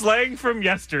slang from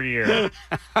yesteryear.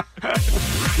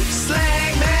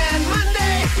 Slang Man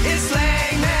Monday. It's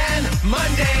Slang Man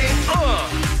Monday.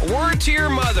 A word to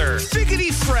your mother.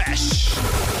 Figgity fresh.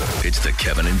 It's the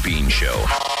Kevin and Bean Show.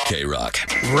 K-Rock.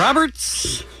 Robert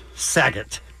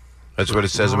Saget. That's what it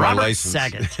says in my Robert license.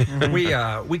 Saget.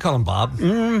 We call him Bob.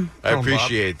 I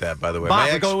appreciate that, by the way. Bob,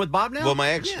 my we're going with Bob now? Well, my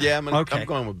ex, yeah, I'm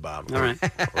going with Bob. All right.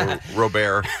 Or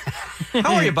Robert.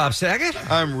 How are you, Bob Saget?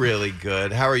 I'm really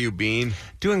good. How are you, Bean?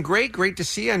 Doing great. Great to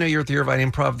see you. I know you're at the Irvine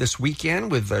Improv this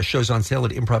weekend with shows on sale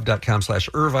at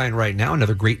improv.com/Irvine right now.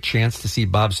 Another great chance to see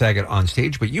Bob Saget on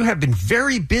stage. But you have been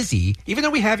very busy, even though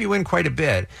we have you in quite a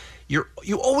bit.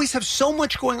 You always have so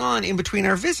much going on in between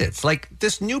our visits. Like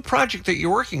this new project that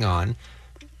you're working on,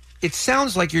 it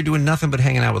sounds like you're doing nothing but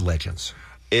hanging out with legends.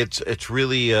 It's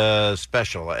really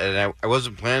special, and I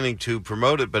wasn't planning to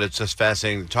promote it, but it's just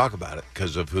fascinating to talk about it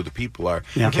because of who the people are.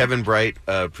 Yeah. Kevin Bright,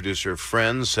 producer of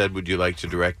Friends, said, "Would you like to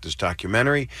direct this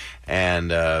documentary?"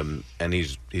 And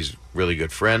he's a really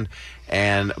good friend.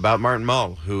 And about Martin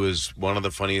Mull, who is one of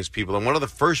the funniest people and one of the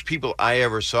first people I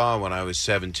ever saw when I was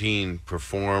 17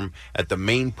 perform at the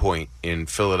Main Point in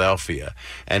Philadelphia.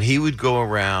 And he would go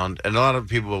around, and a lot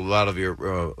of your,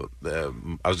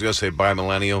 I was going to say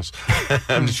bi-millennials.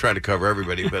 I'm just trying to cover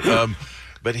everybody,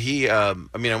 but he, I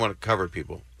want to cover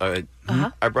people.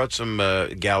 I brought some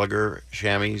Gallagher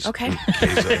chamois. Okay.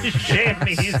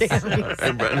 Chamois.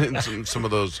 I brought in some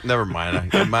of those. Never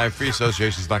mind. My free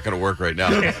association is not going to work right now.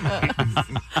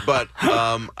 But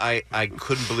I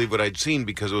couldn't believe what I'd seen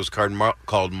because it was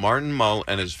called Martin Mull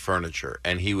and His Furniture.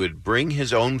 And he would bring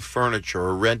his own furniture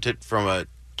or rent it from a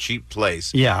cheap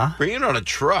place. Yeah. Bring it on a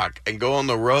truck and go on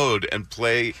the road and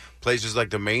play places like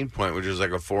the Main Point, which is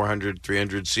like a 400,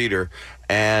 300-seater.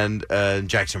 And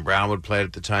Jackson Browne would play it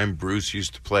at the time. Bruce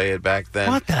used to play it back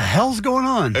then. What the hell's going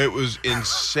on? It was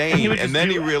insane. And then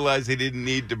he realized he didn't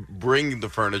need to bring the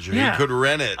furniture. Yeah. He could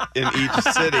rent it in each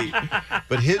city.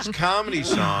 But his comedy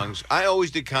songs, I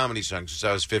always did comedy songs since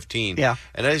I was 15. Yeah.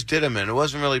 And I just did them, and it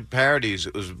wasn't really parodies.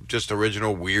 It was just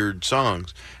original weird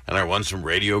songs. And I won some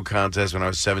radio contests when I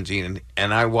was 17.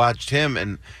 And I watched him,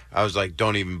 and I was like,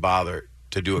 don't even bother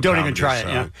to do a Don't comedy even try it,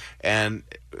 song. yeah. And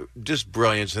just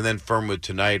brilliance. And then Fernwood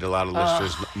Tonight, a lot of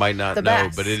listeners might not the know,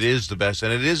 best. but it is the best.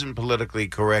 And it isn't politically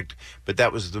correct, but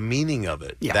that was the meaning of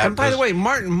it. Yeah. That And by the was- way,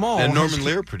 Martin Mull and Norman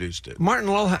Lear produced it. Martin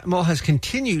Mull has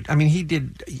continued. I mean, he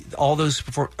did all those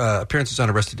appearances on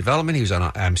Arrested Development. He was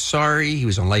on I'm Sorry. He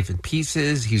was on Life in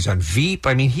Pieces. He was on Veep.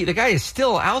 I mean, the guy is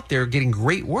still out there getting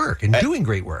great work and doing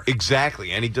great work.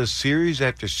 Exactly. And he does series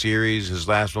after series. His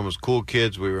last one was Cool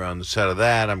Kids. We were on the set of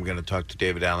that. I'm going to talk to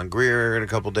David Alan Grier in a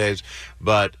couple days.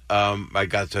 But I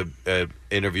got to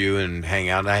interview and hang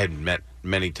out. I had met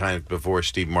many times before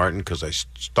Steve Martin because I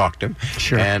stalked him.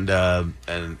 Sure.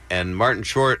 And Martin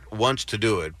Short wants to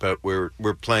do it, but we're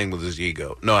playing with his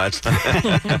ego. No, that's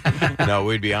no.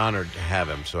 We'd be honored to have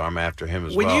him, so I'm after him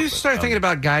as When well. you start thinking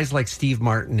about guys like Steve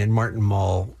Martin and Martin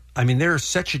Mull, I mean, they're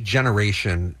such a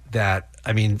generation that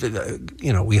I mean,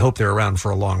 we hope they're around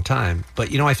for a long time.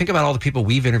 But, I think about all the people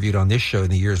we've interviewed on this show in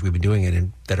the years we've been doing it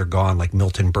and that are gone, like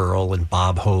Milton Berle and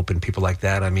Bob Hope and people like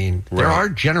that. I mean, there are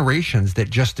generations that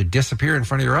just disappear in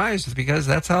front of your eyes because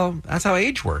that's how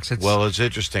age works. Well, it's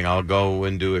interesting. I'll go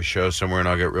and do a show somewhere and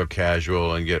I'll get real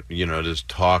casual and get, just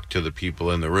talk to the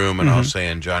people in the room. And I'll say,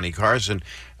 and Johnny Carson,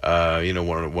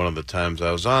 one of the times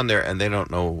I was on there, and they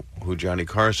don't know who Johnny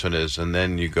Carson is, and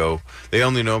then you go, they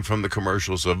only know him from the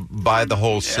commercials of Buy the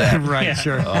Whole Set. Right,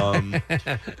 sure.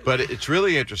 But it's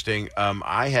really interesting.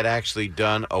 I had actually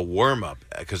done a warm-up,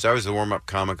 because I was the warm-up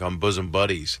comic on Bosom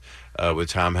Buddies with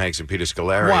Tom Hanks and Peter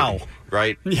Scolari. Wow.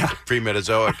 Right? Yeah.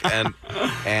 Pre-Metazoic.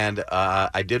 And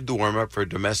I did the warm-up for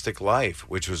Domestic Life,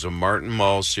 which was a Martin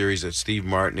Mull series that Steve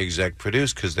Martin exec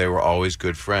produced because they were always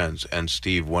good friends. And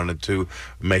Steve wanted to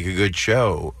make a good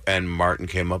show, and Martin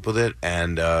came up with it,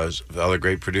 and other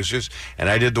great producers. And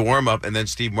I did the warm-up, and then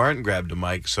Steve Martin grabbed a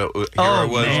mic. So here I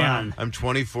was. Man. I'm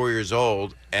 24 years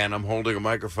old, and I'm holding a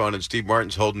microphone, and Steve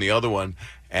Martin's holding the other one.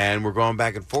 And we're going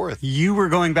back and forth. You were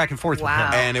going back and forth with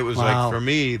him. And it was like, for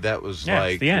me, that was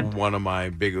it's the end. one of my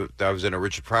big... I was in a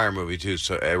Richard Pryor movie, too,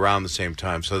 so around the same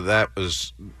time. So that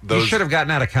was... You should have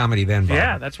gotten out of comedy then, Bob.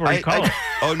 Yeah, that's where you call it.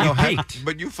 Oh, no,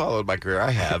 but you followed my career.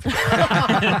 I have.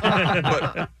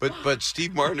 but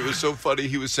Steve Martin, it was so funny.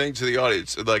 He was saying to the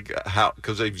audience, like, how...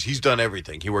 Because he's done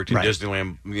everything. He worked in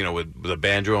Disneyland, with a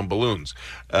banjo and balloons.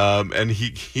 And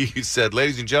he said,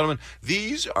 ladies and gentlemen,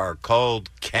 these are called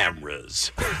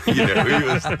cameras.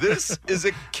 This is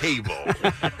a cable.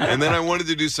 And then I wanted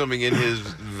to do something in his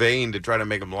vein to try to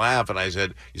make him laugh. And I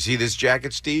said, you see this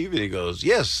jacket, Steve? And he goes,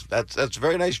 yes, that's a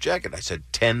very nice jacket. I said,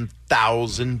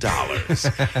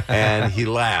 $10,000. And he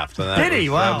laughed. And that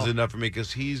was enough for me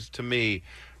because he's, to me...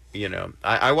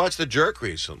 I watched The Jerk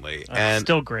recently, and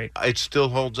still great. It still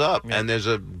holds up, and there's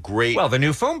a great. Well, the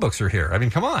new phone books are here. I mean,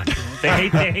 come on. They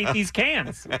hate these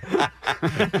cans.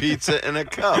 Pizza in a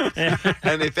cup,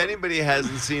 and if anybody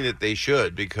hasn't seen it, they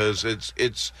should because it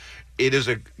is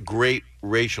a great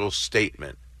racial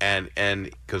statement, and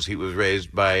because he was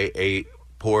raised by a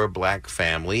poor black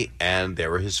family, and they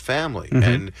were his family,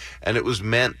 and it was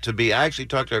meant to be. I actually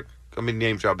talked to.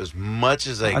 Name drop as much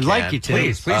as I can. I'd like you to.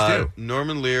 Please do.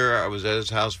 Norman Lear, I was at his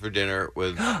house for dinner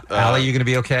with... Allie, you going to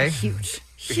be okay? Huge.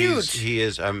 He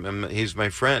is. He's my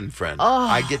friend. Oh,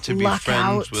 I get to be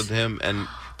friends with him,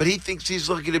 but he thinks he's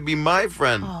lucky to be my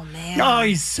friend. Oh, man. Oh,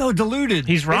 he's so deluded.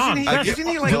 He's wrong. Isn't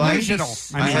he like delusional?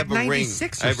 I have a ring.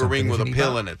 I have a ring with a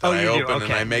pill in it that I open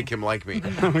and I make him like me.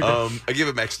 I give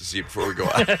him ecstasy before we go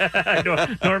out.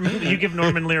 You give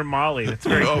Norman Lear Molly. That's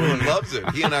very cool. He loves it.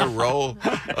 He and I roll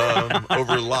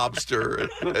over lobster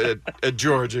at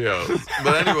Giorgio's.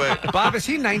 But anyway. Bob, is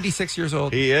he 96 years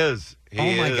old? He is. He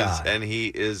my is, God. And he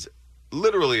is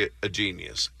literally a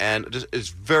genius, and just is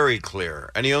very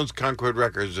clear. And he owns Concord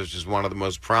Records, which is one of the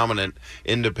most prominent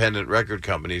independent record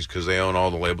companies because they own all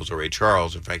the labels of Ray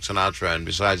Charles and Frank Sinatra, and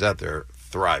besides that, they're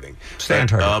thriving. But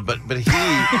he,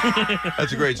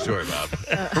 that's a great story, Bob.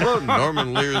 Promoting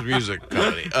Norman Lear's music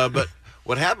company. But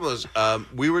what happened was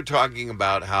we were talking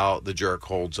about how The Jerk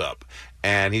holds up.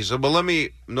 And he said, well,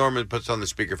 Norman puts on the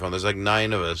speakerphone. There's like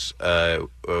 9 of us.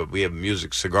 We have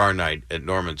music cigar night at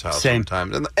Norman's house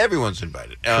sometimes. And everyone's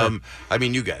invited. Sure.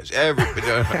 You guys,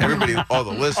 everybody, all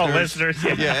the listeners. All listeners,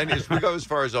 yeah. And we go as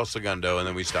far as El Segundo, and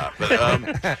then we stop. But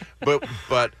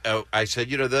I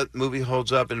said, that movie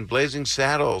holds up. And Blazing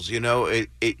Saddles,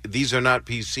 these are not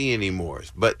PC anymore.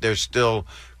 But they're still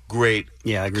great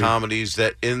comedies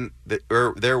that in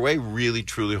their way really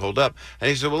truly hold up. And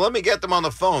he said, well, let me get them on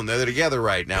the phone. They're together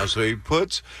right now. So he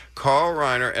puts Carl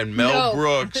Reiner and Mel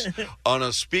Brooks on a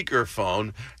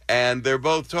speakerphone, and they're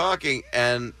both talking.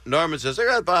 And Norman says, I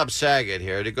got Bob Saget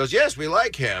here. And he goes, yes, we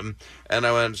like him. And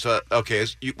I went, okay,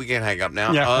 we can't hang up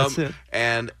now. Yeah, that's it.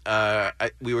 And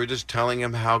we were just telling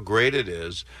him how great it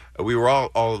is. We were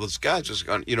all of those guys just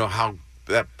going, how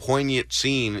that poignant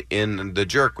scene in The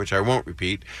Jerk, which I won't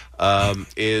repeat,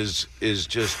 is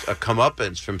just a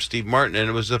comeuppance from Steve Martin, and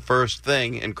it was the first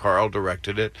thing, and Carl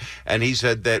directed it, and he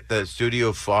said that the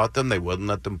studio fought them, they wouldn't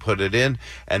let them put it in,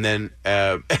 and then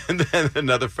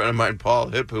another friend of mine, Paul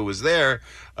Hipp, who was there,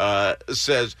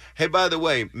 says, hey, by the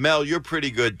way, Mel, you're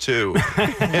pretty good too.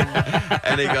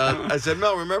 And he goes, I said,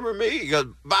 Mel, remember me? He goes,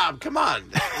 Bob, come on.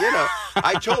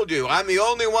 I told you, I'm the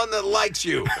only one that likes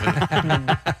you.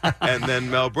 And then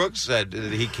Mel Brooks said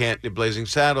that he can't, Blazing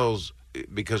Saddles,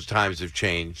 because times have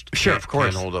changed. Sure, of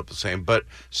course. Can't hold up the same. But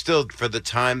still, for the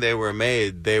time they were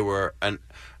made, they were an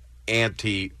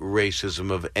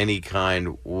anti-racism of any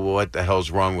kind, what the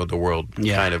hell's wrong with the world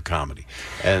kind of comedy.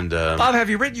 And Bob, have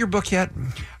you written your book yet?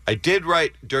 I did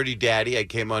write Dirty Daddy. I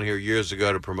came on here years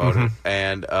ago to promote it,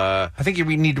 and I think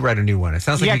we need to write a new one. It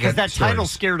sounds like yeah, you got because that title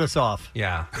stories. scared us off.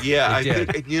 Yeah, yeah. it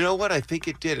did. Think, you know what? I think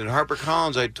it did. In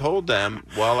HarperCollins, I told them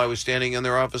while I was standing in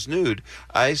their office nude,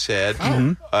 I said,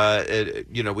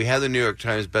 we had the New York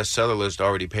Times bestseller list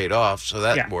already paid off, so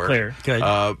that worked. Clear. Good.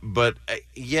 But I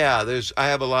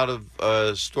have a lot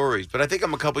of stories, but I think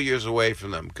I'm a couple years away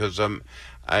from them because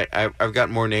I've got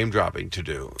more name dropping to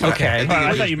do. Okay.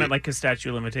 I thought you meant like a statute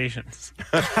of limitations.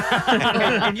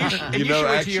 and you should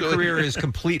wait till your career is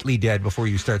completely dead before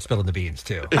you start spilling the beans,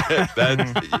 too. I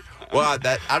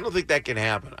don't think that can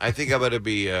happen. I think I'm going to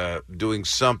be doing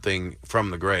something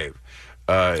from the grave.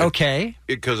 Okay.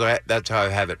 Because that's how I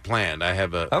have it planned. I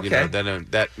have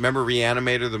remember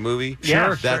Reanimator, the movie?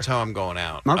 Sure. That's how I'm going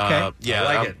out. Okay. I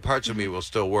like it. Parts of me will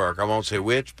still work. I won't say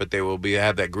which, but they will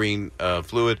have that green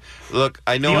fluid. Look,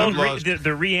 I know I've lost... the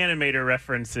Reanimator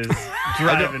reference is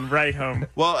driving right home.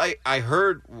 Well, I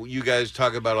heard you guys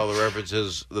talk about all the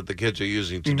references that the kids are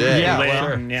using today.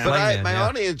 But my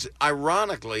audience,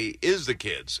 ironically, is the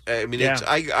kids. I mean,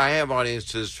 I have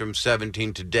audiences from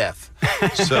 17 to death.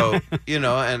 So,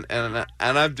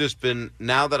 and I've just been,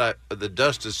 now that the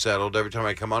dust has settled, every time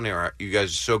I come on here, you guys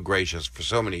are so gracious for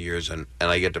so many years, and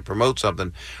I get to promote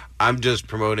something. I'm just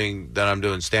promoting that I'm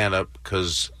doing stand-up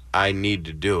because I need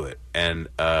to do it. And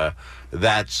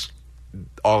that's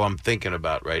all I'm thinking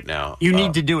about right now. You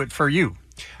need to do it for you.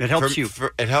 It helps you.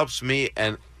 It helps me,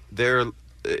 and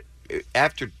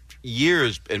after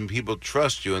years and people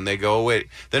trust you and they go, wait,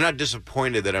 they're not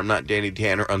disappointed that I'm not Danny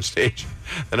Tanner on stage,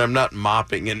 that I'm not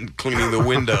mopping and cleaning the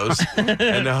windows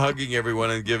and hugging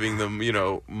everyone and giving them,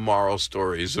 moral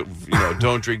stories of,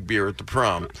 don't drink beer at the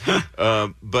prom.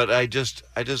 But I just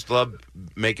love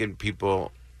making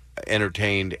people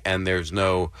entertained, and there's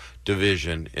no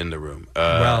division in the room.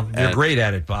 You're great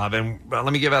at it, Bob. And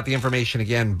let me give out the information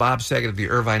again. Bob Saget of the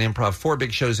Irvine Improv, 4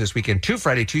 big shows this weekend, 2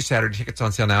 Friday, 2 Saturday. Tickets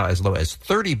on sale now as low as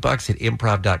 $30 at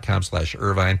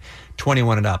improv.com/Irvine,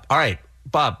 21 and up. All right,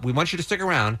 Bob, we want you to stick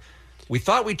around. We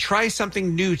thought we'd try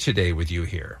something new today with you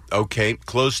here. Okay,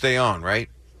 clothes stay on, right?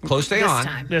 Clothes stay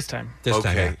on. This time.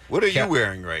 Okay. What are you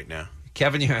wearing right now?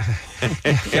 Kevin, you want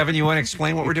to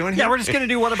explain what we're doing here? Yeah, we're just going to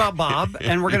do What About Bob,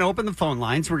 and we're going to open the phone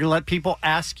lines. We're going to let people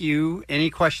ask you any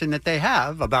question that they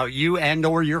have about you and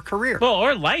or your career. Well,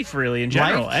 or life, really, in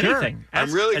general. Anything. I'm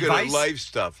really good advice? at life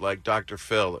stuff, like Dr.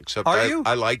 Phil, except you?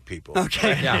 I like people.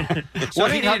 Okay. Yeah. So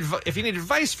if you need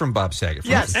advice from Bob Saget,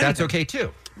 that's okay,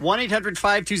 too.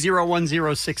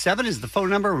 1-800-520-1067 is the phone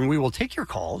number, and we will take your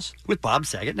calls with Bob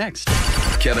Saget next.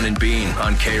 Kevin and Bean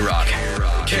on K-Rock.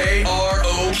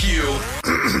 KROQ.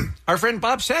 Our friend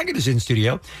Bob Saget is in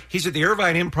studio. He's at the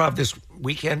Irvine Improv this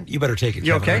weekend. You better take it,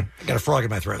 You Kevin. okay? I got a frog in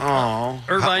my throat. Oh,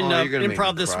 Irvine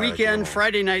Improv this weekend,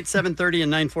 Friday night, 7:30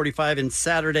 and 9:45, and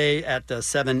Saturday at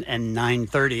 7 and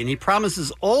 9:30. And he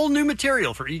promises all new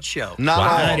material for each show. Not all.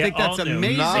 I think that's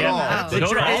amazing. Not all. That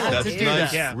you're able to do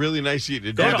nice. that. Really nice of you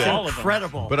to do That's that.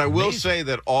 incredible. But I will say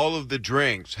that all of the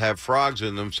drinks have frogs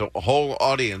in them, so a whole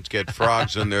audience get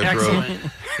frogs in their throat.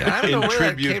 I don't know in where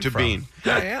tribute that came to from. Bean.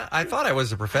 Yeah, I thought I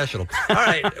was a professional. All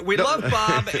right, we love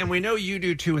Bob, and we know you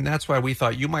do too, and that's why we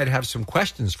thought you might have some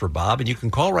questions for Bob. And you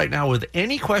can call right now with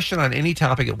any question on any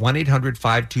topic at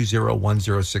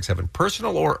 1-800-520-1067,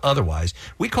 personal or otherwise.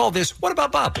 We call this What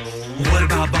About Bob? What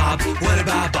about Bob? What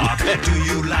about Bob? Do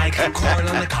you like corn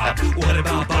on the cob? What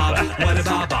about Bob? What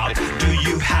about Bob? Do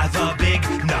you have a big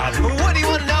knob? What do you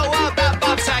want to know about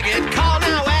Bob Saget? Call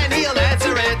now and he'll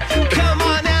answer it. Come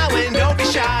on now and don't be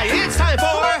shy. It's time for...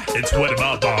 It's What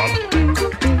About Bob?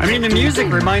 I mean, the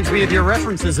music reminds me of your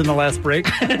references in the last break.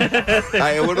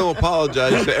 I want to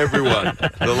apologize to everyone.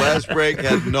 The last break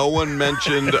had no one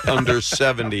mentioned under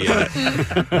 70 in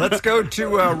it. Let's go to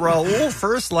Raul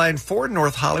first, line 4,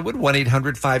 North Hollywood,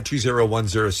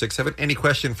 1-800-520-1067. Any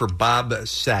question for Bob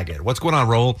Saget? What's going on,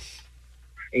 Raul?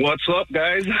 What's up,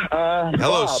 guys?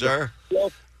 Hello, Bob, sir.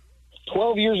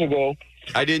 12 years ago.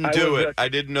 I didn't do it. I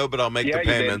didn't know, but I'll make the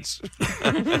payments.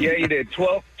 Yeah, you did.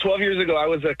 12 years ago, I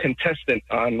was a contestant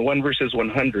on 1 vs.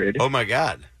 100. Oh, my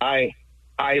God. I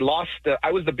lost.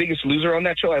 I was the biggest loser on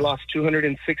that show. I lost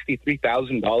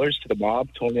 $263,000 to the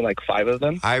mob, to only like 5 of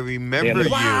them. I remember you.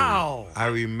 Wow. I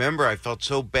remember. I felt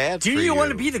so bad Do for you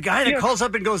want to be the guy that calls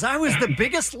up and goes, I was the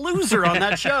biggest loser on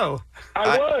that show?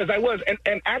 I was. And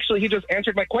actually, he just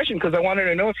answered my question because I wanted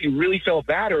to know if he really felt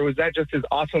bad or was that just his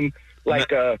awesome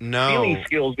feeling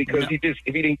skills because if he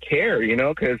didn't care,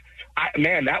 because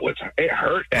it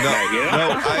hurt that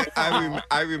night. No,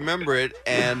 I remember it,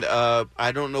 and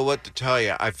I don't know what to tell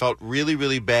you. I felt really,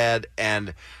 really bad,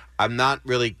 and I'm not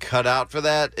really cut out for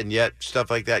that, and yet stuff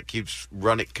like that keeps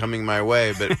coming my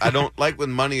way. But I don't like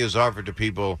when money is offered to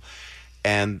people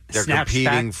and they're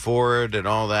competing for it and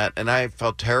all that. And I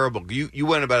felt terrible. You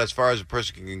went about as far as a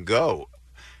person can go.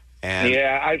 And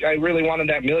yeah, I really wanted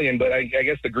that $1 million, but I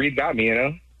guess the greed got me, you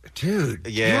know? Dude,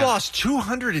 you lost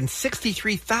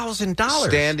 $263,000.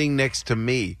 Standing next to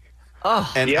me.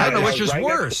 Oh, and I don't know which is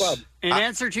worse. In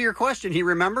answer to your question, he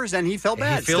remembers and he felt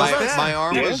bad. He feels bad. My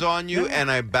arm was on you,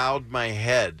 and I bowed my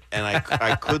head, and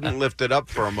I couldn't lift it up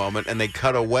for a moment, and they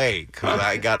cut away because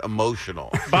I got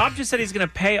emotional. Bob just said he's going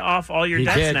to pay off all your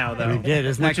debts now, though. He did.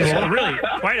 Isn't which that is cool? really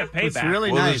quite a payback. It's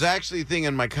really well, nice. there's actually a thing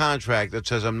in my contract that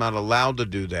says I'm not allowed to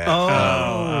do that.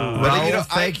 Well,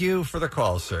 thank you for the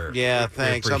call, sir. Yeah,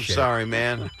 thanks. I'm sorry,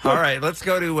 man. All right, let's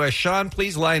go to Sean,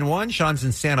 please. Line 1. Sean's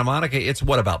in Santa Monica. It's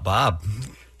What About Bob?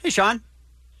 Hey, Sean.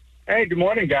 Hey, good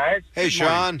morning, guys. Hey,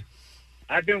 Sean.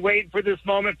 I've been waiting for this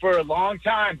moment for a long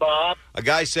time, Bob. A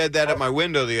guy said that at my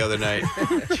window the other night.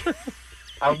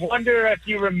 I wonder if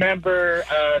you remember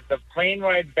the plane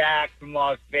ride back from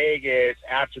Las Vegas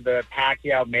after the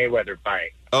Pacquiao-Mayweather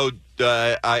fight. Oh,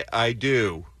 I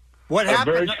do. What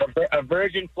happened? A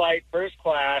Virgin flight, first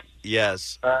class.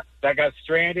 Yes. That got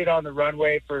stranded on the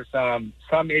runway for some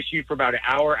issue for about an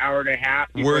hour and a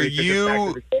half. Were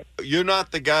you? You're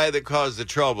not the guy that caused the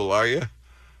trouble, are you?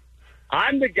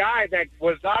 I'm the guy that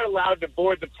was not allowed to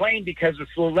board the plane because a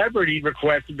celebrity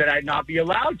requested that I not be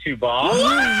allowed to, Bob.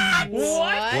 What?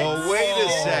 Well, wait a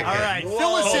second. All right,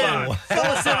 fill us in.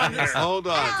 Fill us in on this. Hold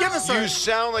on. Give us you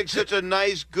sound like such a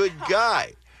nice, good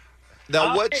guy.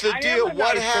 Now, what's the I deal? am a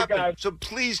What nice happened? guy. So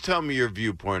please tell me your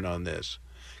viewpoint on this.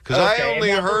 Because Okay, I only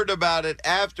well- heard about it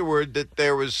afterward that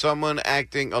there was someone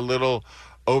acting a little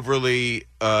overly...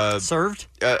 served?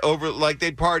 Like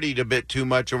they'd partied a bit too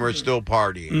much and were still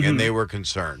partying, and they were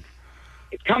concerned.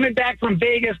 Coming back from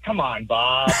Vegas, come on,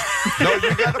 Bob. No,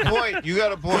 you got a point. You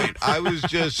got a point. I was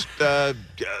just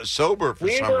sober for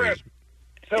some reason.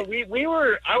 So we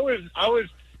were. I was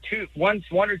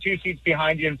one or two seats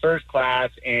behind you in first class,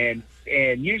 and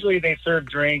usually they serve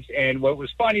drinks. And what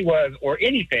was funny was, or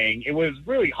anything, it was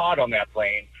really hot on that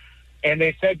plane. And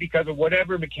they said because of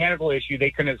whatever mechanical issue,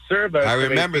 they couldn't serve us. I so they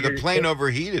remember the figured- plane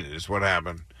overheated is what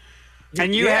happened.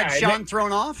 And you Yeah, had and Sean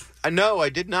thrown off? No, I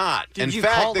did not. Did in you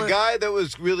fact, call the the- guy that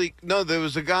was really... No, there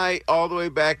was a guy all the way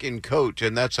back in coach,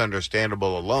 and that's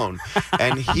understandable alone.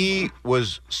 And he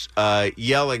was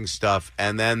yelling stuff,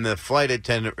 and then the flight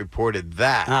attendant reported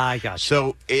that. I got you.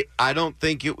 So I don't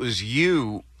think it was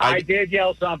you. I did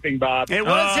yell something, Bob. It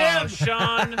was him,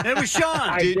 Sean. It was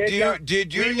Sean.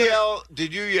 Did you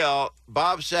yell?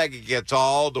 Bob Saget gets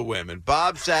all the women.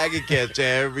 Bob Saget gets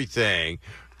everything.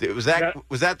 Was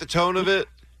that the tone of it?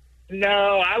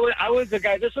 No, I was the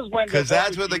guy. This is when Because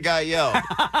that's what the guy yelled.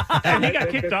 And he got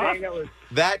kicked off?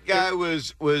 That guy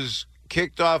was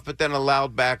kicked off, but then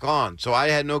allowed back on. So I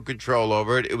had no control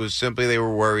over it. It was simply they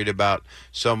were worried about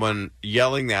someone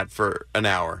yelling that for an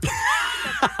hour.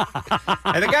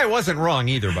 And the guy wasn't wrong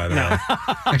either, by the way.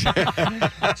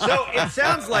 So it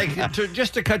sounds like,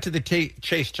 just to cut to the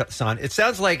chase, son, it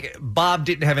sounds like Bob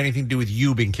didn't have anything to do with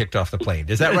you being kicked off the plane.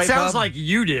 Is that right, It sounds Bob? like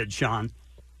you did, Sean.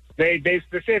 They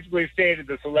specifically stated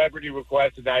the celebrity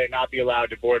requested that I not be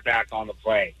allowed to board back on the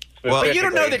plane. Well, but you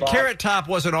don't know that Bob. Carrot Top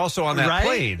wasn't also on that Right?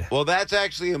 plane. Well, that's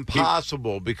actually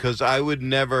impossible because I would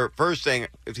never. First thing,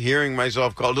 hearing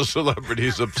myself called a celebrity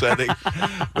is upsetting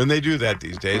when they do that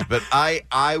these days. But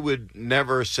I would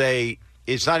never say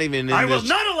it's not even. In I will this,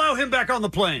 not allow him back on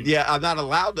the plane. Yeah, I'm not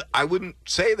allowed to. I wouldn't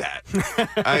say that.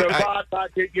 Bob,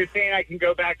 you're saying I can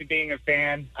go back to being a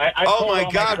fan? I Oh, told my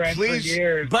all God, friends please. For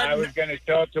years But- I was going to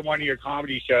show up to one of your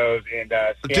comedy shows and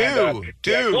stand up and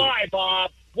be like, why, Bob?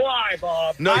 Why,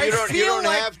 Bob? No, I you don't. You feel don't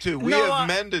like- have to. We No, have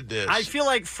mended this. I feel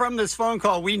like from this phone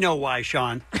call, we know why,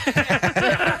 Sean. Sean,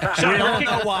 We don't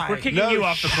know why. We're kicking you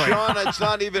off the plane. Sean, it's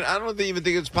not even. I don't even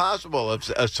think it's possible. If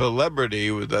a celebrity,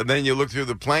 and then you look through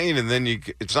the plane, and then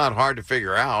it's not hard to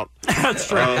figure out. That's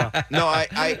true. No,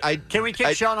 I Can we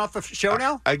kick Sean off the show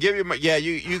now? I give you my. Yeah,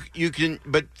 you can,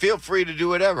 but feel free to do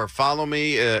whatever. Follow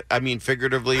me. I mean,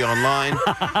 figuratively online.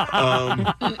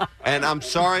 And I'm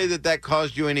sorry that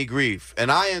caused you any grief.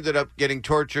 And I ended up getting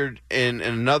tortured in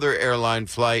another airline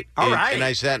flight. All right. And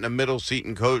I sat in a middle seat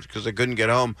in coach because I couldn't get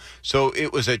home. So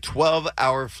it was a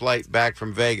 12-hour flight back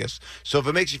from Vegas. So if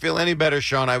it makes you feel any better,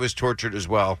 Sean, I was tortured as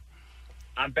well.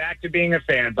 I'm back to being a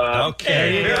fan, Bob.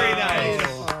 Okay, very nice.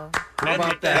 How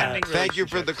about that? Thank you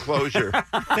for the closure.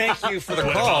 Thank you for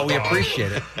the call. We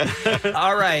appreciate it.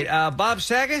 All right, Bob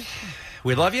Saget,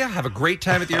 We love you. Have a great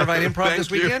time at the Irvine Improv this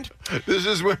weekend. This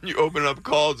is when you open up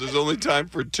calls. There's only time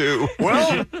for 2.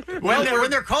 Well,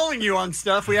 when they're calling you on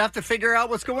stuff, we have to figure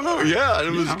out what's going on. Yeah, it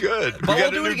was good. But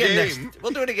we'll do it again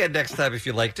we'll do it again next time if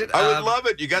you liked it. I would love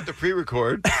it. You got the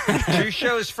pre-record. 2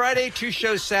 shows Friday, 2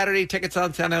 shows Saturday. Tickets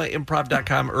on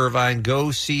improv.com, Irvine. Go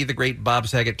see the great Bob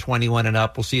Saget, 21 and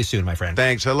up. We'll see you soon, my friend.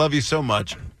 Thanks. I love you so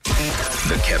much.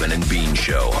 The Kevin and Bean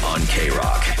Show on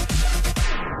K-Rock.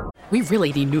 We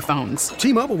really need new phones.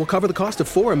 T-Mobile will cover the cost of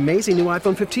 4 amazing new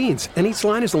iPhone 15s, and each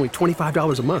line is only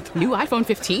 $25 a month. New iPhone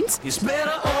 15s? It's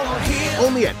better over here.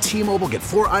 Only at T-Mobile, get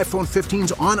 4 iPhone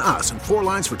 15s on us and 4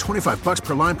 lines for $25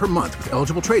 per line per month with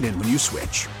eligible trade-in when you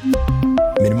switch.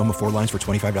 Minimum of 4 lines for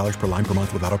 $25 per line per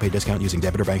month with autopay discount using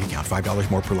debit or bank account.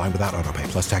 $5 more per line without autopay,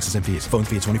 plus taxes and fees. Phone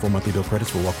fee at 24 monthly bill credits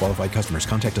for well-qualified customers.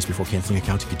 Contact us before canceling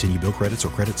account to continue bill credits or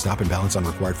credit stop and balance on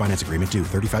required finance agreement due.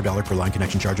 $35 per line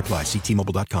connection charge applies. See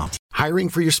T-Mobile.com. Hiring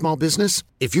for your small business?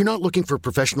 If you're not looking for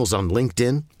professionals on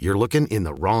LinkedIn, you're looking in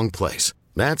the wrong place.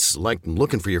 That's like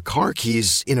looking for your car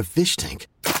keys in a fish tank.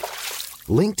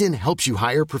 LinkedIn helps you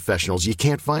hire professionals you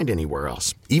can't find anywhere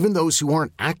else, even those who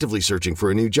aren't actively searching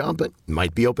for a new job but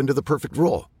might be open to the perfect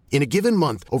role. In a given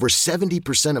month, over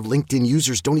 70% of LinkedIn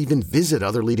users don't even visit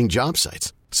other leading job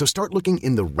sites. So start looking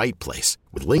in the right place.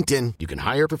 With LinkedIn, you can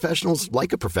hire professionals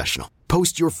like a professional.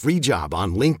 Post your free job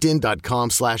on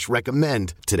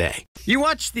linkedin.com/recommend today. You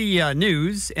watch the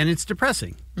news, and it's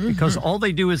depressing because all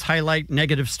they do is highlight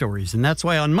negative stories. And that's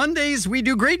why on Mondays, we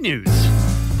do great news.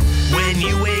 When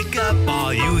you wake up,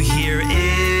 all you hear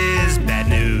is bad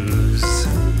news.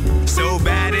 So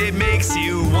bad it makes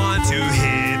you want to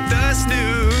hit the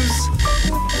snooze.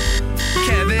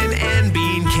 Kevin and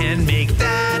Bean can make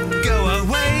that go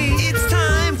away. It's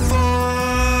time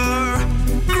for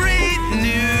great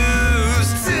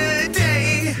news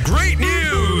today. Great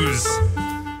news!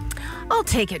 I'll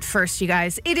take it first, you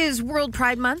guys. It is World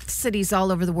Pride Month. Cities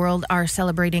all over the world are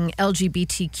celebrating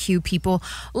LGBTQ people.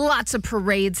 Lots of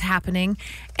parades happening.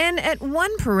 And at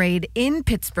one parade in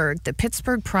Pittsburgh, the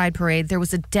Pittsburgh Pride Parade, there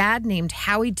was a dad named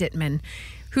Howie Dittman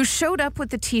who showed up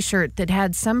with a T-shirt that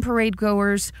had some parade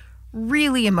goers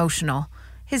really emotional.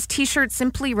 His T-shirt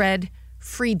simply read,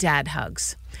 "Free Dad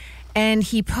Hugs." And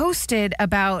he posted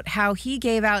about how he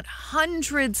gave out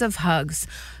hundreds of hugs,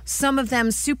 some of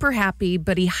them super happy,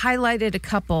 but he highlighted a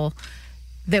couple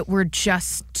that were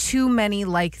just too many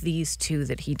like these two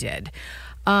that he did.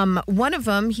 One of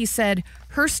them, he said,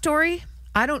 her story,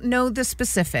 I don't know the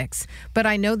specifics, but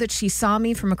I know that she saw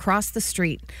me from across the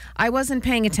street. I wasn't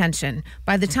paying attention.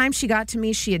 By the time she got to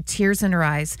me, she had tears in her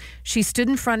eyes. She stood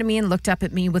in front of me and looked up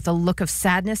at me with a look of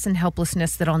sadness and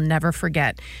helplessness that I'll never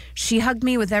forget. She hugged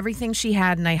me with everything she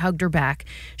had, and I hugged her back.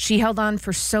 She held on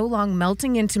for so long,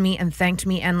 melting into me and thanked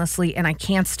me endlessly, and I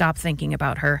can't stop thinking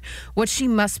about her. What she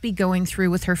must be going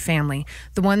through with her family,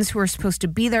 the ones who are supposed to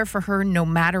be there for her no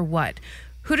matter what.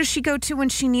 Who does she go to when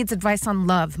she needs advice on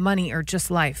love, money, or just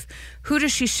life? Who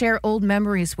does she share old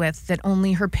memories with that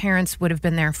only her parents would have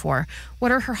been there for?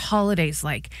 What are her holidays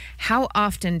like? How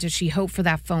often does she hope for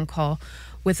that phone call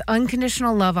with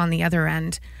unconditional love on the other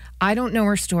end? I don't know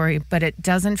her story, but it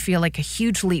doesn't feel like a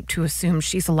huge leap to assume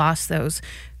she's lost those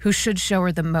who should show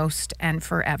her the most and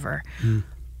forever.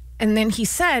 And then he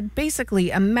said,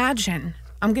 basically, imagine,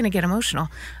 I'm going to get emotional,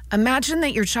 imagine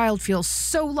that your child feels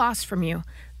so lost from you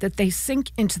that they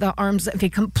sink into the arms of a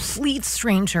complete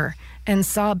stranger and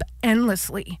sob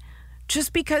endlessly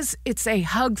just because it's a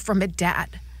hug from a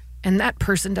dad and that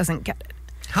person doesn't get it.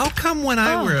 How come when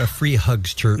I wear a free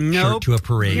hugs shirt to a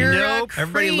parade,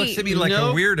 everybody looks at me like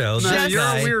a weirdo? Just You're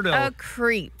a weirdo. A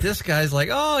creep. This guy's like,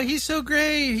 oh, he's so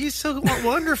great. He's so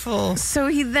wonderful. So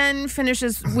he then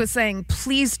finishes with saying,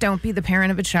 please don't be the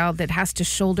parent of a child that has to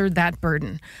shoulder that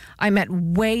burden. I met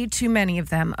way too many of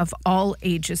them of all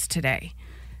ages today.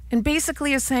 And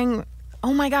basically is saying,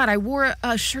 oh my God, I wore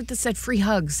a shirt that said free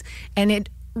hugs, and it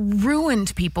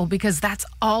ruined people because that's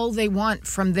all they want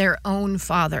from their own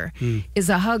father is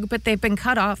a hug, but they've been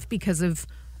cut off because of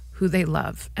who they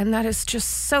love. And that is just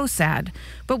so sad.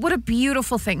 But what a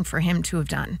beautiful thing for him to have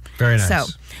done. Very nice. So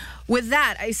with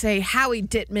that, I say, Howie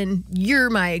Dittman, you're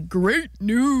my great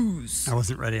news. I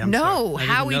wasn't ready. I'm no, sorry.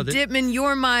 Howie Dittman,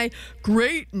 you're my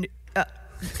great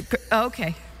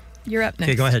okay, you're up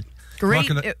next. Okay, go ahead.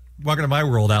 Great. Welcome to my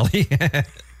world, Allie.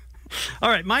 All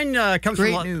right, mine comes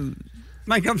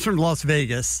from Las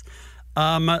Vegas.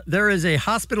 There is a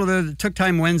hospital there that took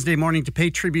time Wednesday morning to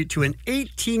pay tribute to an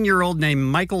 18-year-old named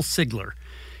Michael Sigler.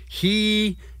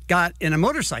 He got in a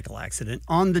motorcycle accident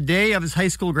on the day of his high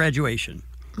school graduation.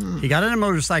 He got in a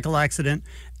motorcycle accident,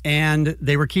 and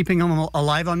they were keeping him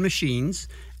alive on machines.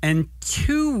 And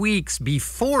 2 weeks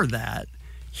before that,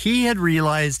 he had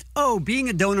realized, being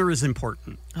a donor is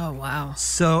important. Oh, wow.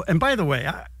 So, and by the way,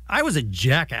 I was a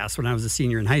jackass when I was a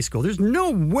senior in high school. There's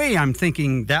no way I'm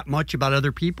thinking that much about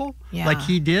other people like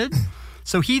he did.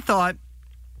 So he thought,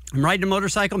 I'm riding a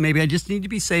motorcycle. Maybe I just need to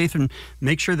be safe and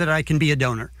make sure that I can be a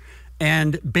donor.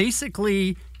 And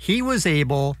basically, he was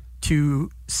able to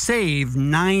save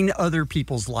 9 other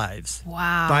people's lives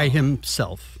by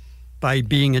himself, by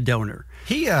being a donor.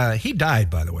 He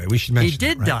died, by the way. We should mention he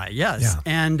did that, right? die, yes. Yeah.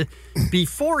 And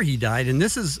before he died, and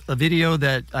this is a video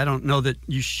that I don't know that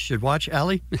you should watch,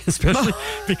 Allie, especially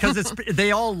because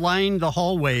they all lined the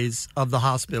hallways of the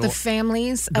hospital. The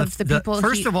families of the people.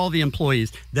 First of all, the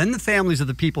employees, then the families of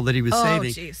the people that he was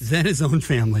saving, geez. then his own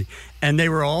family. And they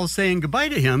were all saying goodbye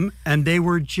to him, and they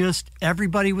were just,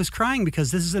 everybody was crying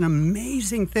because this is an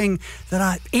amazing thing that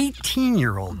an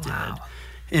 18-year-old did.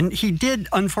 And he did,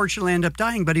 unfortunately, end up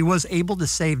dying, but he was able to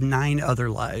save 9 other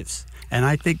lives. And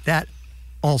I think that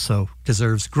also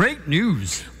deserves great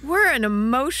news. We're an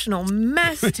emotional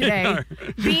mess today.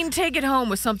 Bean, take it home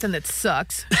with something that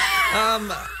sucks.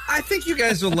 I think you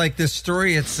guys will like this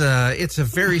story. It's a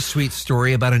very sweet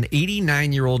story about an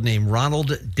 89-year-old named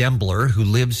Ronald Dembler who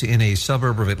lives in a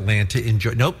suburb of Atlanta in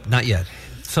Georgia. Nope, not yet.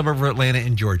 Suburb of Atlanta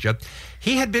in Georgia.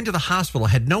 He had been to the hospital,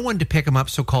 had no one to pick him up,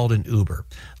 so called an Uber.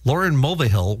 Lauren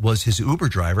Mulvihill was his Uber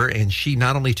driver, and she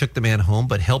not only took the man home,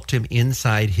 but helped him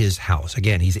inside his house.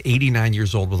 Again, he's 89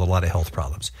 years old with a lot of health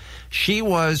problems. She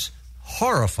was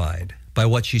horrified by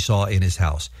what she saw in his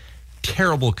house.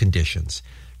 Terrible conditions.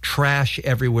 Trash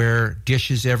everywhere,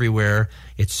 dishes everywhere.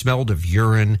 It smelled of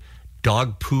urine,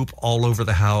 dog poop all over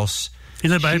the house. He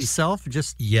lived by himself?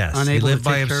 Yes, he lived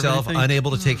by himself,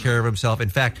 unable to take care of himself. In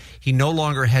fact, he no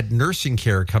longer had nursing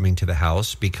care coming to the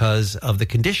house because of the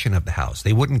condition of the house.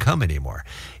 They wouldn't come anymore.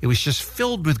 It was just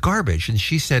filled with garbage. And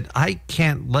she said, I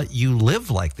can't let you live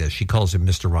like this. She calls him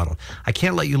Mr. Ronald. I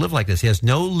can't let you live like this. He has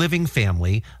no living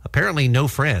family, apparently no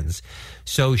friends.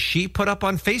 So she put up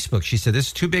on Facebook, she said, this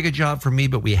is too big a job for me,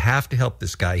 but we have to help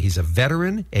this guy. He's a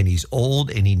veteran, and he's old,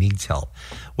 and he needs help.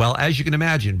 Well, as you can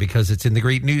imagine, because it's in the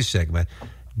Great News segment,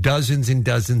 dozens and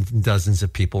dozens and dozens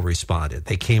of people responded.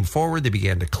 They came forward. They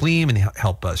began to clean and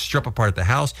help strip apart the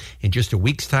house. In just a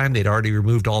week's time, they'd already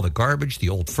removed all the garbage, the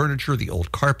old furniture, the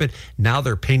old carpet. Now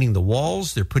they're painting the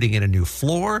walls. They're putting in a new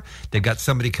floor. They've got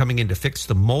somebody coming in to fix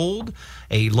the mold.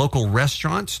 A local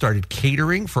restaurant started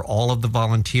catering for all of the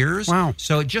volunteers. Wow.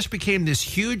 So it just became this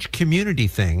huge community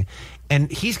thing. And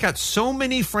he's got so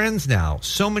many friends now,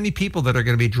 so many people that are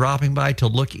going to be dropping by to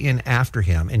look in after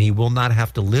him, and he will not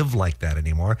have to live like that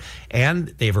anymore. And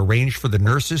they've arranged for the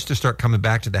nurses to start coming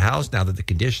back to the house now that the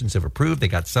conditions have approved. They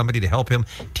got somebody to help him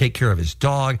take care of his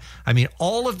dog. I mean,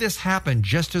 all of this happened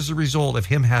just as a result of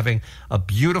him having a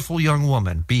beautiful young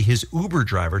woman be his Uber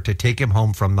driver to take him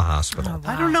home from the hospital. Oh,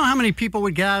 wow. I don't know how many people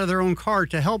would get out of their own car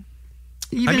to help.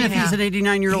 Even if he's an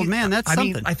 89-year-old man, that's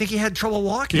something. I think he had trouble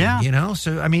walking, yeah. You know?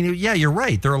 So, I mean, yeah, you're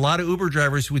right. There are a lot of Uber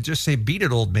drivers who would just say, beat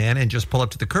it, old man, and just pull up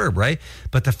to the curb, right?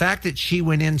 But the fact that she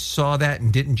went in, saw that,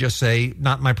 and didn't just say,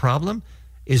 not my problem,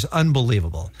 is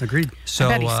unbelievable. Agreed. So,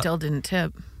 I bet he still didn't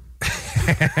tip.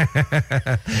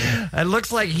 It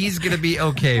looks like he's going to be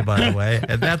okay, by the way.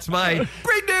 And that's my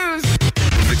great news.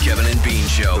 The Kevin and Bean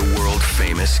Show, the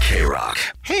world-famous K-Rock.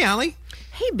 Hey, Allie.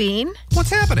 Hey, Bean. What's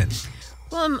happening?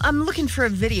 Well, I'm looking for a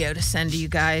video to send to you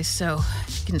guys, so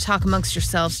you can talk amongst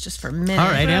yourselves just for a minute. All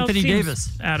right, Anthony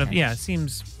Davis.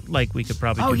 Seems like we could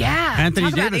probably do that. Anthony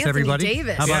Talk about Davis, Anthony everybody.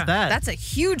 Davis. How about that? That's a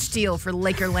huge deal for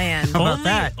Lakerland. How about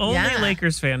that? Only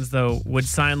Lakers fans, though, would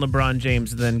sign LeBron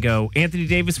James and then go, Anthony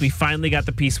Davis, we finally got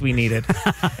the piece we needed.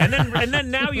 and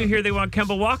then now you hear they want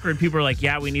Kemba Walker, and people are like,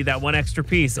 yeah, we need that one extra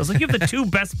piece. I was like, you have the 2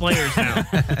 best players now.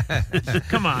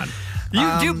 Come on. You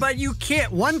do, but you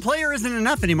can't. One player isn't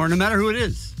enough anymore, no matter who it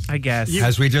is. I guess.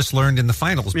 As we just learned in the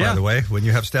finals, by the way, when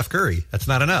you have Steph Curry, that's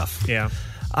not enough. Yeah.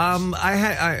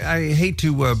 I hate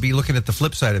to be looking at the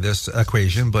flip side of this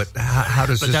equation, but how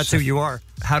does this... But that's who you are.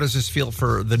 How does this feel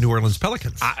for the New Orleans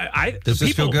Pelicans? Does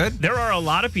this feel good? There are a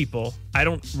lot of people, I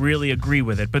don't really agree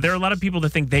with it, but there are a lot of people that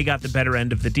think they got the better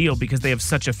end of the deal because they have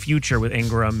such a future with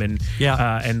Ingram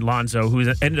and Lonzo, who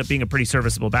ended up being a pretty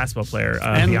serviceable basketball player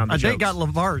beyond the jokes. They got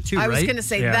LeVar, too, right? I was going to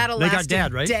say, that'll they last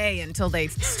got Dad, a day until they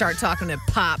start talking to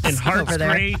Pops and Hart's over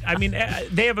there. great. I mean,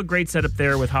 they have a great setup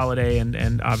there with Holiday and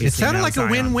obviously it sounded like Zion.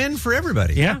 a win-win for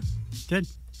everybody. Yeah. Did.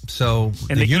 So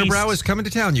and the unibrow is coming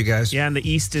to town, you guys. Yeah, and the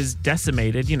East is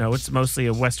decimated. You know, it's mostly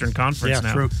a Western Conference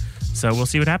now. True. So we'll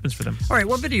see what happens for them. All right,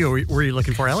 what video were you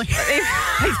looking for, Ellie?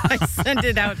 I sent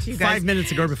it out to you guys. 5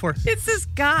 minutes ago before. It's this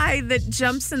guy that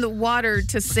jumps in the water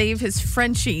to save his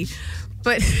Frenchie,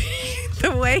 but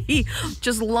the way he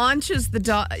just launches the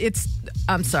dog,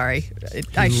 I'm sorry.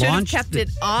 I should have kept it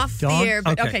off the air,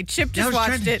 but okay, Chip just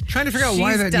watched it. Trying to figure out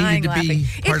why that needed to be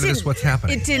part of this, what's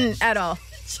happening. It didn't at all.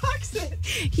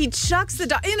 He chucks the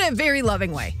dog in a very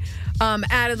loving way.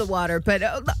 Out of the water, but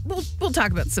we'll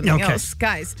talk about something else,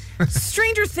 guys.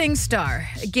 Stranger Things star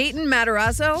Gaten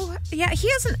Matarazzo, he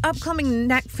has an upcoming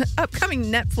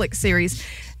Netflix series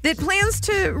that plans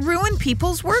to ruin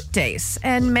people's work days,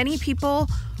 and many people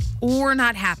were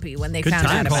not happy when they found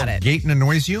out about it. Gaten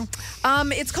annoys you?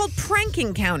 It's called Prank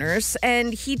Encounters,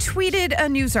 and he tweeted a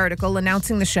news article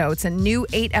announcing the show. It's a new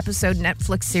 8-episode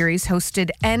Netflix series hosted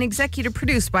and executive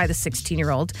produced by the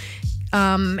 16-year-old.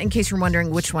 In case you're wondering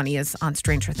which one he is on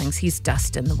Stranger Things, he's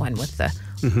Dustin, the one with the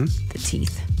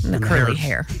teeth and the curly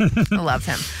hair. I love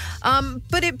him.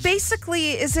 But it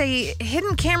basically is a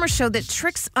hidden camera show that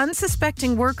tricks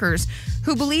unsuspecting workers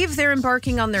who believe they're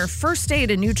embarking on their first day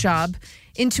at a new job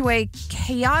into a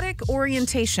chaotic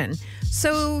orientation.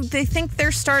 So they think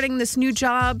they're starting this new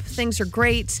job, things are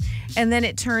great, and then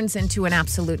it turns into an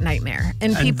absolute nightmare.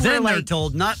 And people then are like, they're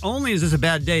told, not only is this a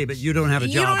bad day, but you don't have a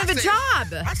job. You don't have a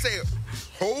job. I say,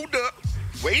 hold up,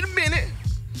 wait a minute.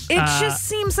 It just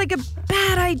seems like a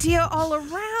bad idea all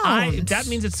around. That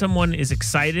means that someone is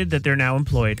excited that they're now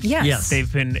employed. Yes.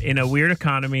 They've been in a weird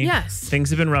economy. Yes.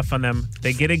 Things have been rough on them.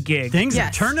 They get a gig. Things are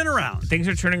turning around. Things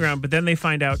are turning around, but then they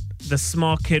find out the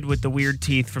small kid with the weird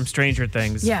teeth from Stranger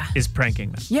Things is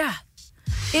pranking them. Yeah.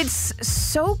 It's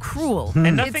so cruel.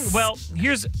 And nothing,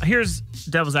 here's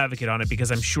devil's advocate on it, because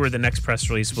I'm sure the next press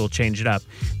release will change it up.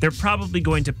 They're probably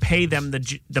going to pay them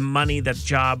the money that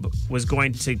job was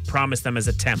going to promise them as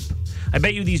a temp. I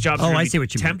bet you these jobs are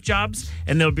temp jobs,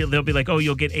 and they'll be like, oh,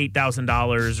 you'll get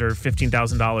 $8,000 or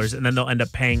 $15,000, and then they'll end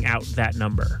up paying out that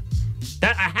number.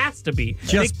 That has to be.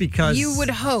 Just because. You would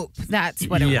hope that's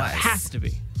what it was. Has to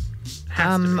be.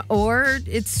 Or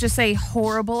it's just a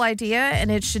horrible idea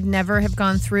and it should never have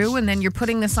gone through. And then you're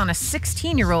putting this on a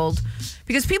 16-year-old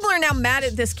because people are now mad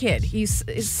at this kid. He's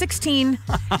 16.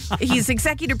 He's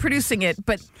executive producing it,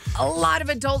 but a lot of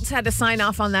adults had to sign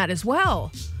off on that as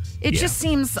well. It just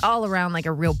seems all around like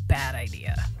a real bad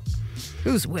idea.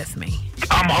 Who's with me?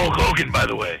 I'm Hulk Hogan, by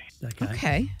the way.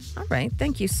 Okay. All right.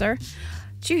 Thank you, sir.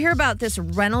 Did you hear about this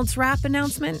Reynolds Wrap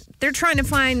announcement? They're trying to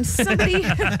find somebody,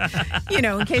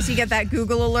 in case you get that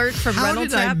Google alert from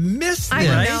Reynolds Wrap. How did I miss this?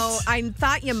 I know. I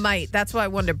thought you might. That's why I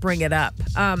wanted to bring it up.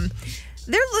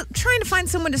 They're trying to find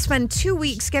someone to spend 2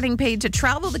 weeks getting paid to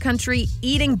travel the country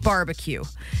eating barbecue.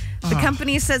 The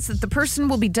company says that the person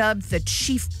will be dubbed the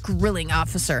Chief Grilling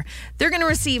Officer. They're going to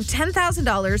receive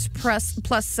 $10,000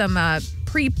 plus some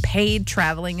prepaid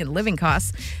traveling and living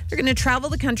costs. They're going to travel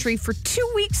the country for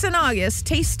 2 weeks in August,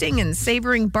 tasting and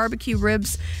savoring barbecue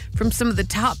ribs from some of the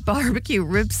top barbecue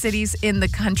rib cities in the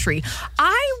country.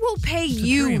 I will pay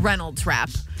you, Reynolds Wrap,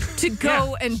 to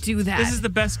go and do that. This is the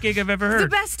best gig I've ever heard. The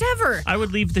best ever. I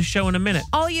would leave the show in a minute.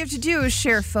 All you have to do is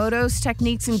share photos,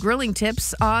 techniques, and grilling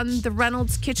tips on the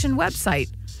Reynolds Kitchen website.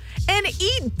 And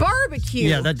eat barbecue.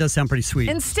 Yeah, that does sound pretty sweet.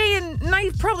 And stay in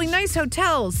probably nice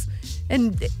hotels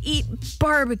and eat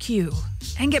barbecue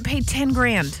and get paid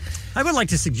 $10,000. I would like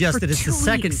to suggest that it's the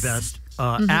second best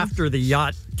after the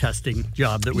yacht testing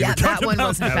job that we were talking about. That one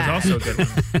wasn't bad. That was also a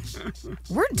good one.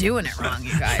 We're doing it wrong,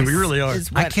 you guys. We really are.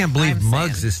 I can't believe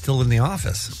Muggs is still in the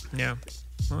office. Yeah.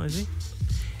 Well, is he?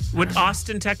 Would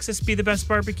Austin, Texas be the best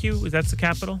barbecue? That's the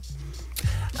capital?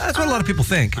 That's what a lot of people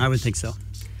think. I would think so.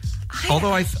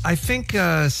 Although I think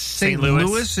St.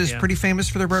 Louis is pretty famous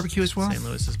for their barbecue as well. St.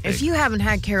 Louis is big. If you haven't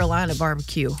had Carolina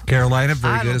barbecue, Carolina,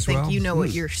 very good as well. I don't think you know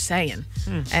what you're saying.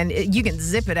 And you can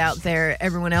zip it out there.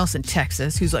 Everyone else in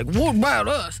Texas who's like, what about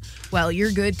us? Well,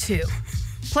 you're good too.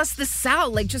 Plus the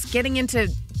South, like just getting into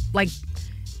like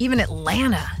even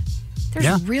Atlanta.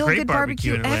 There's real Great good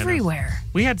barbecue everywhere.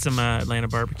 We had some Atlanta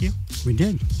barbecue. We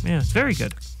did. Yeah, it's very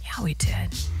good. Yeah, we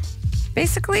did.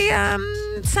 Basically,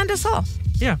 send us all.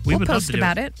 Yeah, we'll would post love to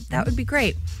about it. That would be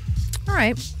great. All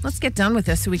right, let's get done with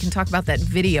this so we can talk about that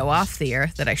video off the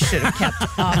air that I should have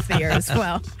kept off the air as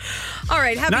well. All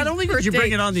right, happy Not only did you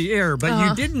bring it on the air, but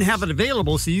you didn't have it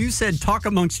available, so you said talk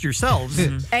amongst yourselves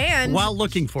and while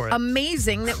looking for it.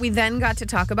 Amazing that we then got to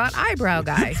talk about Eyebrow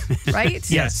Guy, right?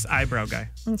 Yes, Eyebrow Guy.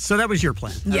 So that was your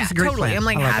plan. That yeah, was a great totally. plan. I'm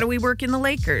like, how do we work in the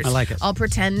Lakers? I like it. I'll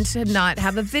pretend to not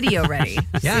have a video ready.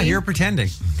 Yeah, you're pretending.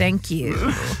 Thank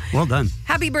you. Well done.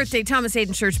 Happy birthday, Thomas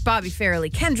Hayden Church, Bobby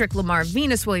Farrelly, Kendrick Lamar,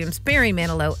 Venus Williams, Barry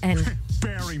Manilow, and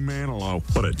Barry Manilow.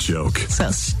 What a joke.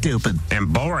 So stupid.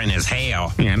 And boring as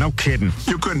hell. Yeah, no kidding.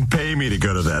 You couldn't pay me to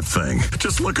go to that thing.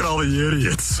 Just look at all the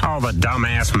idiots. All the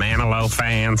dumbass Manilow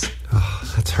fans.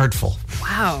 Oh, that's hurtful.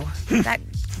 Wow. That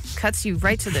cuts you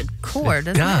right to the core,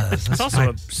 doesn't it? It's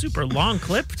also a super long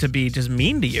clip to be just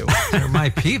mean to you. They're my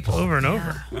people. Over and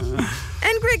over.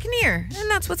 And Greg Kinnear. And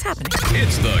that's what's happening.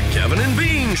 It's the Kevin and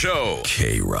Bean Show.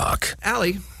 K-Rock.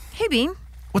 Allie. Hey, Bean.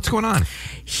 What's going on?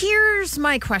 Here's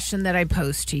my question that I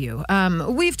posed to you.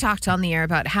 We've talked on the air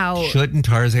about how... Shouldn't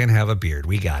Tarzan have a beard?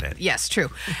 We got it. Yes, true.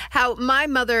 How my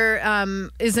mother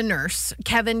is a nurse.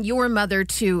 Kevin, your mother,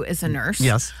 too, is a nurse.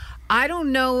 Yes. I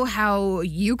don't know how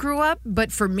you grew up,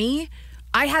 but for me,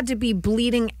 I had to be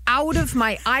bleeding out of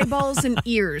my eyeballs and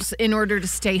ears in order to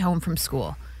stay home from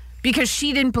school because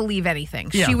she didn't believe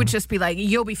anything. Yeah. She would just be like,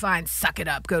 you'll be fine, suck it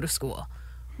up, go to school.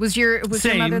 Was your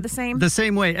mother the same? The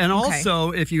same way. And Okay.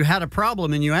 also, if you had a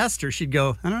problem and you asked her, she'd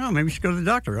go, I don't know, maybe you should go to the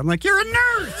doctor. I'm like, you're a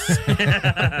nurse.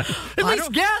 At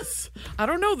least guess. I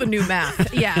don't know the new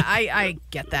math. Yeah, I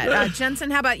get that.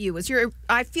 Jensen, how about you?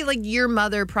 I feel like your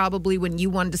mother probably, when you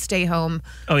wanted to stay home.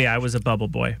 Oh yeah, I was a bubble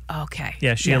boy. Okay.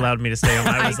 Yeah, she allowed me to stay home.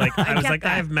 I was like, get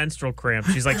I have menstrual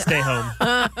cramps. She's like, stay home.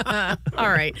 All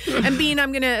right. And Bean,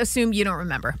 I'm going to assume you don't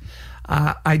remember.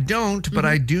 I don't, but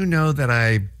I do know that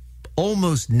I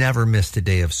almost never missed a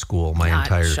day of school my Not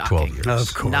entire shocking. 12 years.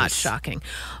 Of course. Not shocking.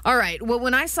 All right. Well,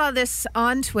 when I saw this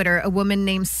on Twitter, a woman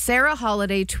named Sarah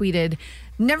Holiday tweeted,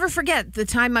 "Never forget the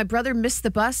time my brother missed the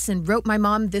bus and wrote my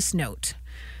mom this note."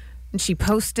 And she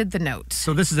posted the note.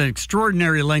 So this is an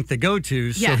extraordinary length to go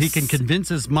to so he can convince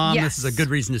his mom this is a good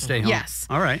reason to stay home. Yes.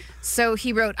 All right. So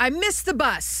he wrote, "I missed the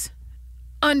bus,"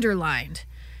 underlined.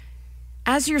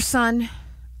 "As your son,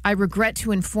 I regret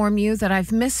to inform you that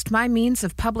I've missed my means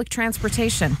of public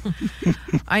transportation.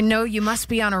 I know you must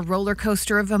be on a roller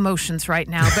coaster of emotions right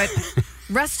now, but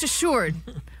rest assured,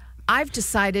 I've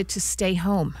decided to stay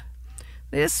home.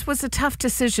 This was a tough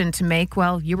decision to make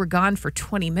while you were gone for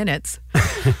 20 minutes.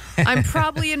 I'm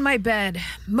probably in my bed,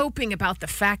 moping about the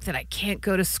fact that I can't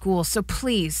go to school, so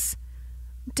please,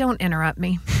 don't interrupt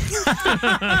me.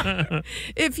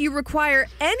 If you require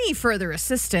any further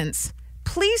assistance,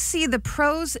 please see the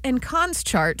pros and cons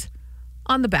chart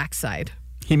on the backside."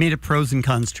 He made a pros and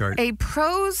cons chart. A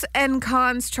pros and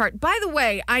cons chart. By the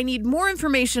way, I need more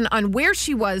information on where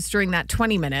she was during that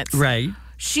 20 minutes. Right.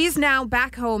 She's now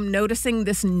back home noticing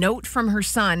this note from her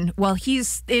son while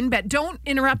he's in bed. Don't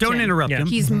interrupt him. Don't interrupt him.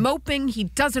 He's moping. He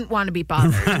doesn't want to be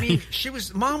bothered. I mean,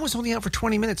 mom was only out for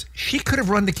 20 minutes. She could have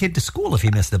run the kid to school if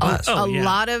he missed the bus. A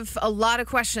lot of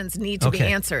questions need to be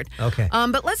answered. Okay.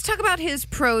 But let's talk about his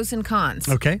pros and cons.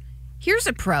 Okay. Here's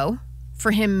a pro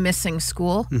for him missing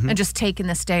school and just taking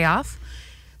this day off.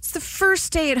 It's the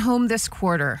first day at home this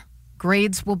quarter.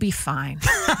 Grades will be fine.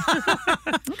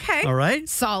 Okay. All right.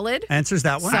 Solid. Answers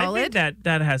that one. I Solid. think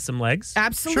that has some legs.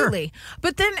 Absolutely.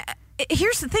 But then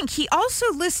here's the thing. He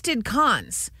also listed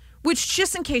cons, which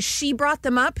just in case she brought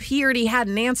them up, he already had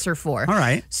an answer for. All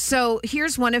right. So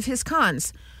here's one of his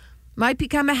cons. Might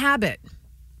become a habit.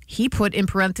 He put in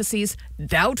parentheses,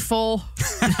 doubtful.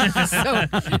 So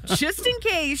just in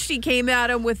case she came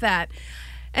at him with that.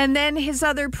 And then his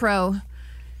other pro,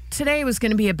 today was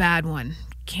going to be a bad one.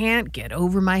 Can't get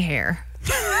over my hair.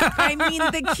 I mean,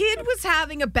 the kid was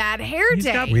having a bad hair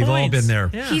day. We've all been there.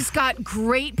 Yeah. He's got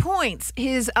great points.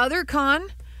 His other con,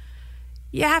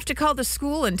 you have to call the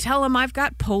school and tell them I've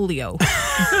got polio.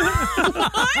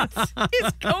 What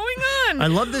is going on? I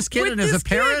love this kid, with and as a this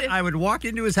parent, kid? I would walk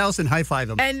into his house and high five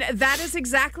him. And that is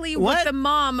exactly what the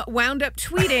mom wound up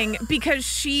tweeting because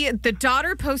the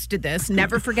daughter posted this.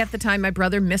 Never forget the time my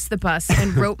brother missed the bus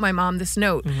and wrote my mom this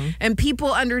note. And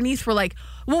people underneath were like,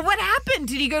 well, what happened?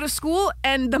 Did he go to school?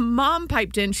 And the mom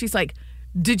piped in. She's like,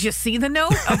 did you see the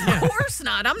note? Of course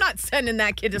not. I'm not sending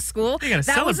that kid to school.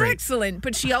 That was excellent.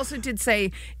 But she also did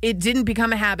say it didn't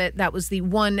become a habit. That was the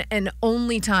one and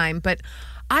only time. But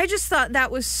I just thought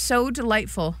that was so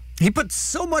delightful. He put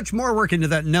so much more work into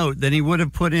that note than he would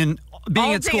have put in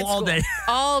being at school all day.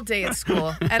 All day at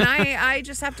school. And I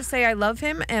just have to say I love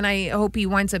him, and I hope he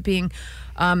winds up being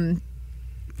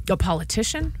a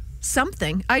politician,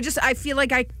 something. I feel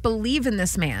like I believe in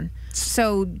this man.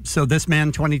 So this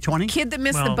man, 2020? Kid that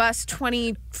missed the bus,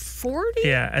 2040?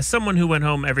 Yeah, as someone who went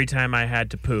home every time I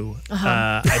had to poo,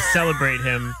 I celebrate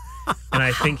him, and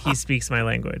I think he speaks my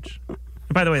language.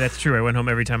 By the way, that's true. I went home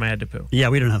every time I had to poo. Yeah,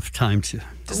 we don't have time to.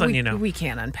 Just letting you know. We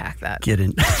can't unpack that. Get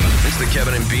in. It's the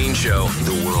Kevin and Bean Show,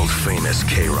 the world famous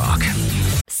K-Rock.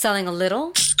 Selling a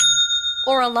little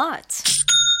or a lot?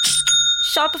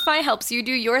 Shopify helps you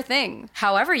do your thing,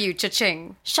 however you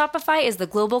cha-ching. Shopify is the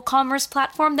global commerce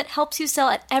platform that helps you sell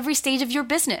at every stage of your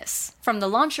business. From the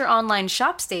launch your online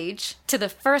shop stage, to the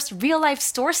first real-life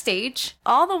store stage,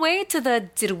 all the way to the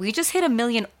did we just hit 1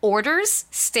 million orders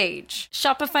stage.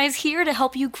 Shopify's here to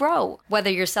help you grow. Whether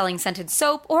you're selling scented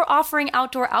soap or offering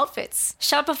outdoor outfits,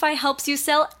 Shopify helps you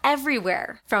sell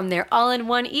everywhere. From their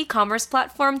all-in-one e-commerce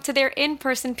platform to their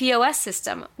in-person POS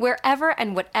system, wherever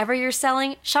and whatever you're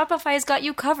selling, Shopify's got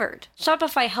you covered.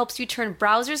 Shopify helps you turn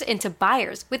browsers into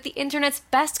buyers with the internet's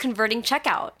best converting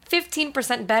checkout.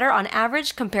 15% better on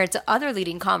average compared to other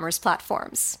leading commerce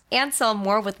platforms. And sell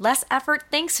more with less effort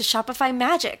thanks to Shopify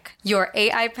Magic, your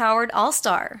AI-powered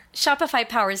all-star. Shopify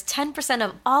powers 10%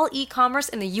 of all e-commerce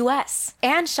in the U.S.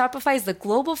 And Shopify is the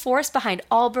global force behind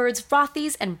Allbirds,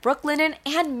 Rothy's, and Brooklinen,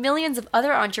 and millions of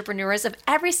other entrepreneurs of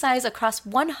every size across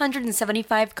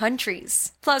 175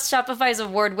 countries. Plus, Shopify's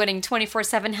award-winning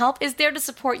 24/7 help is there to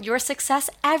support your success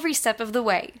every step of the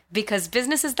way. Because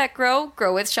businesses that grow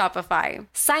with Shopify.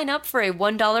 Sign up for a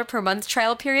 $1 per month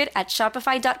trial period at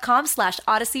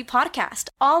shopify.com/Odyssey Podcast,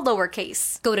 all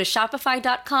lowercase. Go to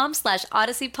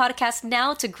shopify.com/Odyssey Podcast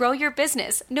now to grow your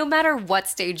business, no matter what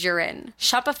stage you're in.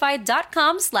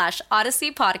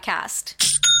 Shopify.com/Odyssey Podcast.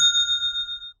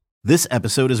 This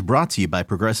episode is brought to you by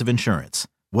Progressive Insurance.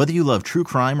 Whether you love true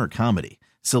crime or comedy,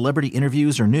 celebrity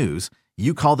interviews or news,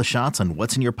 you call the shots on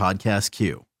what's in your podcast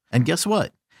queue. And guess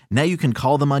what? Now you can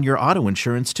call them on your auto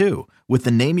insurance too, with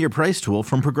the Name Your Price tool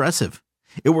from Progressive.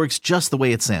 It works just the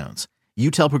way it sounds. You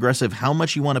tell Progressive how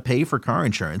much you want to pay for car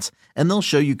insurance, and they'll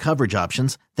show you coverage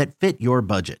options that fit your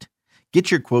budget. Get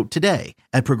your quote today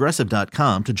at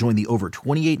Progressive.com to join the over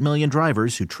 28 million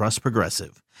drivers who trust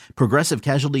Progressive. Progressive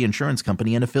Casualty Insurance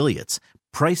Company and Affiliates.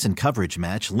 Price and coverage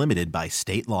match limited by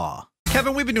state law.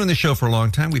 Kevin, we've been doing this show for a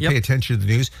long time. We pay attention to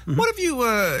the news. What have you,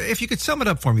 if you could sum it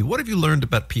up for me, what have you learned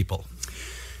about people?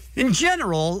 In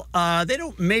general, they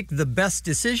don't make the best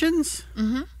decisions,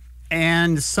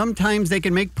 and sometimes they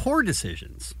can make poor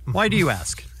decisions. Why do you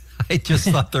ask? I just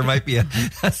thought there might be a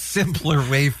simpler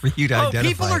way for you to identify.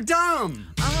 People are dumb.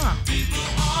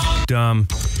 Dumb.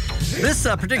 This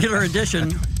particular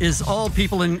edition is all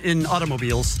people in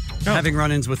automobiles having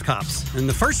run-ins with cops. And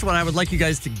the first one I would like you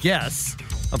guys to guess,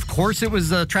 of course, it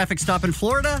was a traffic stop in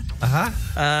Florida.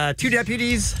 Two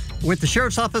deputies with the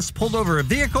sheriff's office pulled over a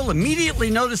vehicle, immediately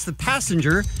noticed the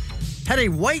passenger had a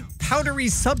white powdery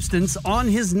substance on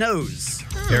his nose.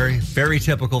 Very, very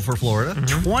typical for Florida.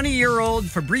 20-year-old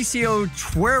Fabricio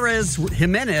Juarez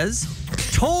Jimenez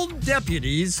told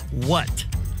deputies what?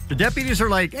 The deputies are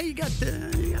like, hey, you got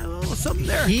a little something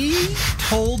there. He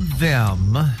told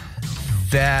them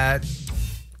that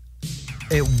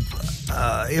it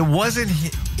wasn't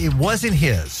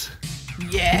his.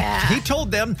 Yeah. He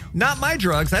told them, not my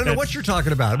drugs. I don't know what you're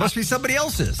talking about. It must be somebody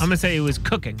else's. I'm going to say it was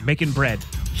cooking, making bread.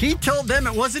 He told them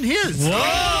it wasn't his.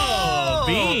 Whoa!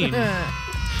 Bean.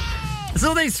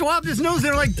 So they swabbed his nose.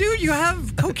 They're like, dude, you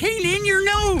have cocaine in your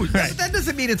nose. Right. That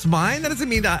doesn't mean it's mine. That doesn't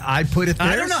mean I put it there.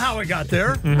 I don't know how it got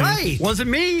there. Right. Wasn't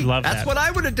me. That's what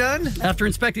I would have done. After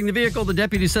inspecting the vehicle, the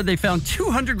deputy said they found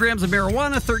 200 grams of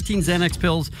marijuana, 13 Xanax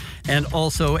pills, and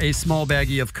also a small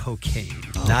baggie of cocaine.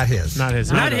 Not his. Not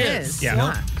his. Not his. Yeah.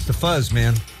 Nope. It's the fuzz,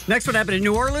 man. Next one happened in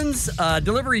New Orleans.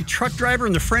 Delivery truck driver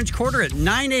in the French Quarter at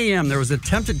 9 a.m. There was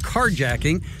attempted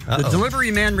carjacking. The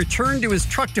delivery man returned to his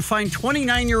truck to find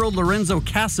 29-year-old Lorenzo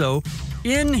Casso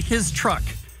in his truck.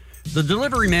 The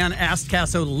delivery man asked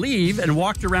Casso to leave and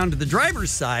walked around to the driver's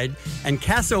side, and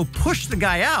Casso pushed the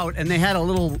guy out, and they had a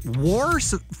little war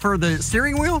for the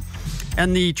steering wheel,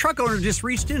 and the truck owner just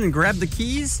reached in and grabbed the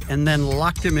keys and then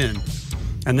locked him in.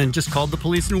 And then just called the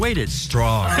police and waited.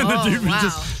 Strong. And the dude was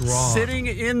just strong. sitting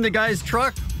in the guy's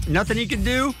truck. Nothing he could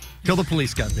do till the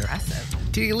police got there.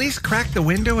 Did he at least crack the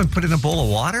window and put in a bowl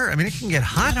of water? I mean, it can get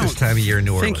hot this time of year in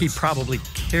New Orleans. I think he probably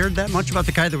cared that much about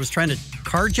the guy that was trying to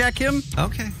carjack him.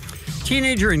 Okay.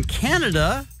 Teenager in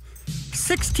Canada,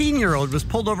 16-year-old, was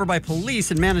pulled over by police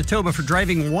in Manitoba for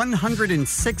driving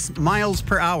 106 miles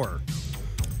per hour.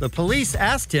 The police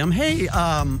asked him, hey,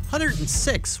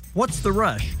 106, what's the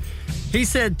rush? He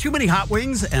said, too many hot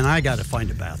wings, and I got to find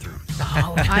a bathroom.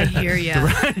 Oh, I hear you.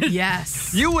 Right?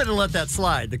 Yes. You wouldn't let that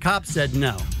slide. The cop said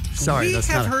no. Sorry, we that's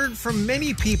have not heard from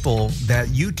many people that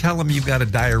you tell them you've got a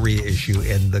diarrhea issue,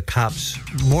 and the cops,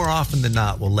 more often than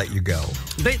not, will let you go.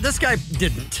 This guy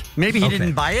didn't. Maybe he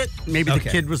didn't buy it. Maybe the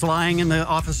kid was lying and the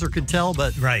officer could tell,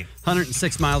 but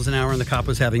 106 miles an hour and the cop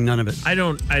was having none of it. I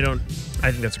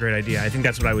think that's a great idea. I think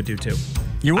that's what I would do too.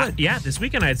 You would? Yeah, this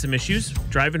weekend I had some issues.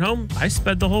 Driving home, I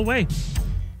sped the whole way.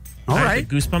 All I right.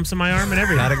 get goosebumps in my arm and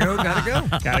everything. Gotta go.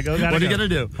 Gotta go. What are you going to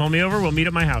do? Pull me over. We'll meet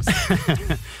at my house.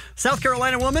 South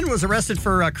Carolina woman was arrested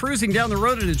for cruising down the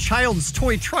road in a child's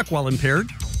toy truck while impaired.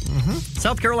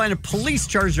 South Carolina police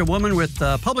charged a woman with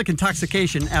public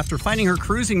intoxication after finding her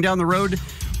cruising down the road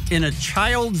in a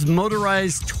child's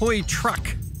motorized toy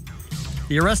truck.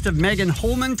 The arrest of Megan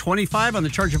Holman, 25, on the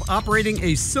charge of operating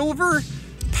a silver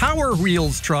Power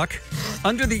Wheels truck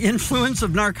under the influence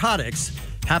of narcotics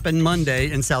happened Monday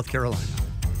in South Carolina.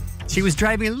 She was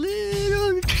driving a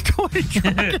little toy truck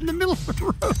in the middle of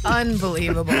the road.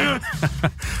 Unbelievable.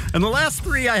 And the last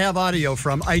three I have audio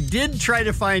from. I did try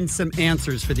to find some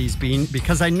answers for these, Bean,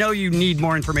 because I know you need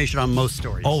more information on most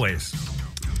stories. Always.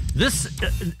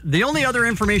 The only other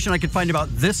information I could find about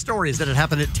this story is that it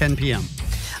happened at 10 p.m.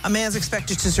 A man's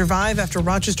expected to survive after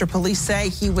Rochester police say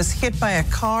he was hit by a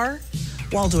car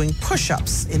while doing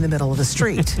push-ups in the middle of the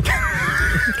street.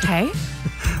 Okay.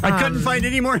 I couldn't find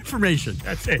any more information.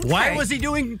 That's it. Why was he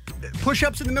doing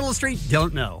push-ups in the middle of the street?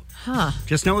 Don't know. Huh.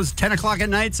 Just know it was 10 o'clock at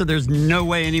night, so there's no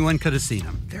way anyone could have seen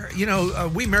him.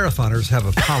 We marathoners have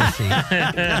a policy,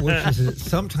 which is that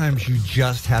sometimes you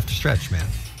just have to stretch, man.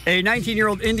 A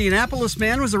 19-year-old Indianapolis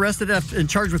man was arrested and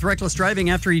charged with reckless driving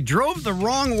after he drove the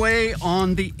wrong way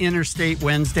on the interstate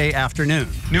Wednesday afternoon.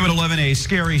 New at 11, a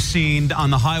scary scene on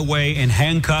the highway in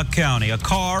Hancock County. A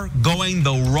car going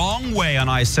the wrong way on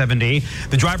I-70.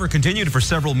 The driver continued for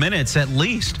several minutes at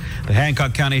least. The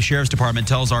Hancock County Sheriff's Department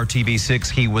tells RTV6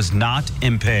 he was not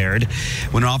impaired.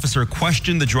 When an officer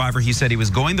questioned the driver, he said he was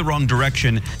going the wrong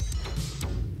direction.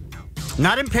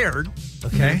 Not impaired.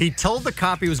 Okay. He told the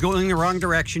cop he was going the wrong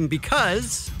direction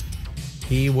because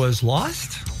he was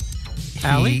lost.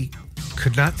 Allie? He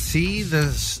could not see the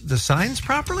signs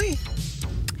properly.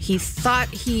 He thought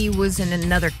he was in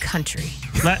another country.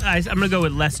 I'm going to go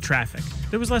with less traffic.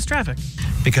 There was less traffic.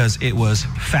 Because it was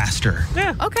faster.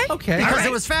 Yeah. Okay. Because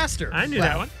it was faster. I knew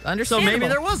that one. So Understandable. maybe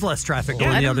there was less traffic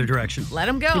going the other direction. Let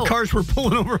him go. The cars were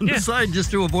pulling over on the side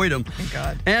just to avoid him. Thank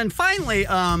God. And finally,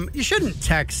 you shouldn't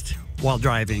text while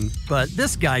driving, but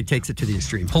this guy takes it to the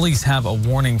extreme. Police have a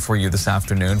warning for you this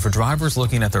afternoon for drivers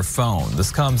looking at their phone.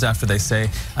 This comes after they say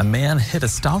a man hit a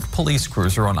stopped police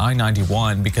cruiser on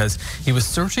I-91 because he was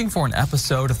searching for an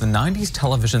episode of the 90s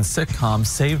television sitcom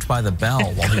Saved by the Bell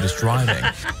while he was driving.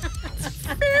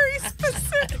 Very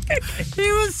specific.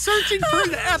 He was searching for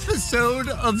an episode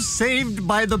of Saved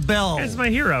by the Bell. That's my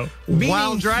hero.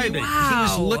 While driving. He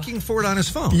was looking for it on his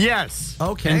phone. Yes.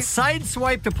 Okay. And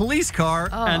sideswiped a police car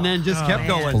and then just kept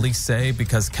going. Police say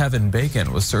because Kevin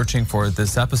Bacon was searching for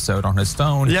this episode on his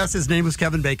phone. Yes, his name was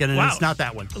Kevin Bacon, and it's not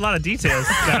that one. A lot of details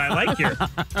that I like here.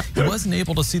 He wasn't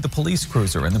able to see the police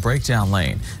cruiser in the breakdown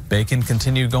lane. Bacon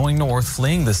continued going north,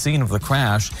 fleeing the scene of the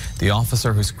crash. The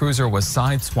officer whose cruiser was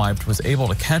sideswiped was able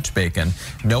to catch Bacon.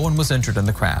 No one was injured in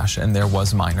the crash, and there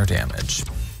was minor damage.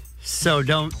 So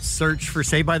don't search for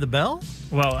Saved by the Bell?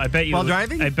 Well, I bet you while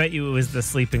driving? I bet you it was the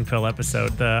sleeping pill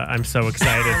episode. The I'm so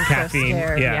excited. I'm Caffeine. so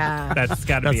scared, yeah. That's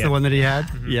got to be That's it. the one that he had?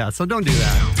 Yeah, so don't do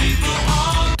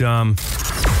that. Dumb.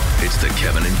 It's the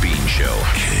Kevin and Bean Show.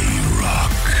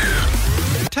 K-Rock.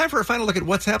 Time for a final look at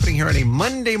what's happening here on a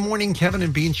Monday morning Kevin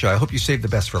and Bean show. I hope you saved the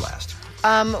best for last.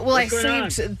 Well, I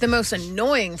saved the most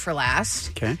annoying for last.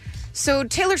 Okay. So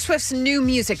Taylor Swift's new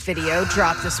music video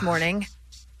dropped this morning,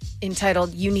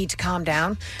 entitled "You Need to Calm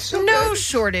Down." No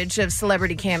shortage of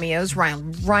celebrity cameos: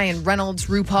 Ryan Reynolds,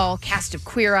 RuPaul, cast of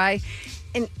Queer Eye,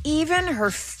 and even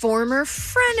her former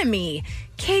frenemy,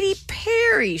 Katy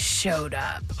Perry, showed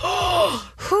up.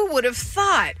 Who would have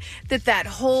thought that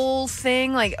whole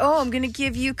thing, like, oh, I'm going to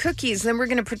give you cookies, then we're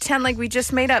going to pretend like we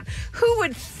just made up. Who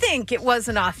would think it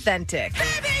wasn't authentic?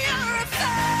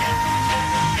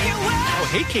 Oh,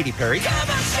 hey, Katy Perry.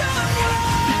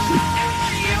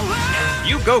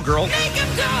 You go, girl.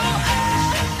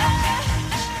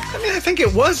 I mean, I think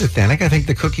it was authentic. I think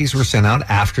the cookies were sent out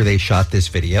after they shot this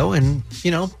video and,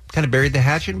 kind of buried the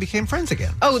hatchet and became friends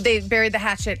again. Oh, they buried the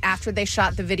hatchet after they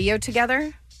shot the video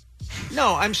together?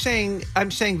 No, I'm saying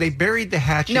they buried the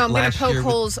hatchet. No, I'm going to last poke year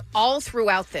holes all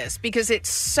throughout this because it's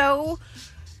so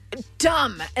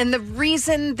dumb. And the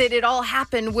reason that it all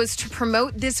happened was to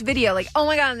promote this video. Like, oh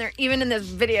my God, and they're even in this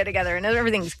video together and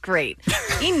everything's great.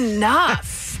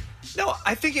 Enough. No,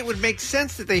 I think it would make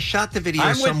sense that they shot the video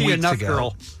I'm some with you weeks enough, ago.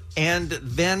 girl. And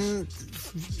then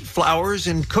flowers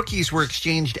and cookies were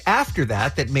exchanged after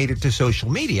that made it to social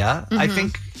media. Mm-hmm.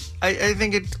 I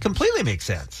think it completely makes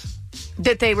sense.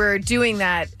 That they were doing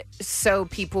that so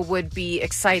people would be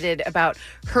excited about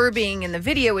her being in the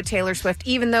video with Taylor Swift,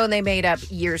 even though they made up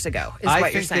years ago, is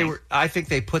what you're saying. I think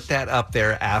they put that up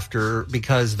there after,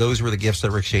 because those were the gifts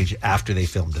that were exchanged after they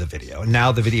filmed the video. And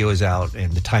now the video is out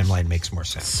and the timeline makes more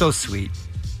sense. So sweet.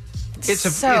 It's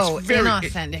very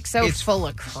inauthentic, it's full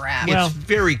of crap. It's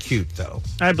very cute, though.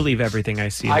 I believe everything I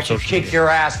see. I should kick your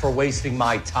ass for wasting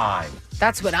my time.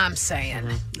 That's what I'm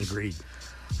saying. Agreed.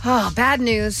 Oh, bad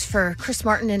news for Chris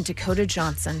Martin and Dakota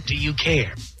Johnson. Do you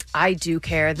care? I do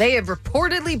care. They have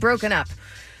reportedly broken up.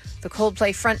 The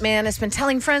Coldplay frontman has been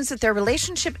telling friends that their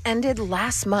relationship ended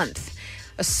last month.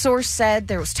 A source said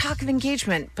there was talk of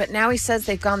engagement, but now he says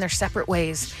they've gone their separate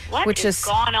ways. Which is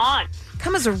going on?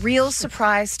 Come as a real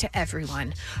surprise to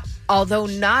everyone. Although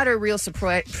not a real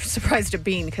surprise to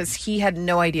Bean, because he had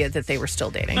no idea that they were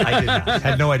still dating. I did not.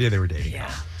 Had no idea they were dating.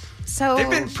 Yeah. So they've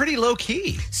been pretty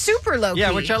low-key. Super low-key.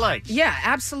 Yeah, which I like. Yeah,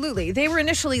 absolutely. They were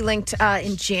initially linked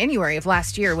in January of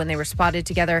last year when they were spotted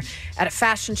together at a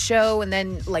fashion show, and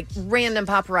then like random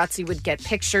paparazzi would get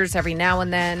pictures every now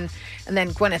and then. And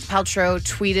then Gwyneth Paltrow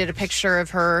tweeted a picture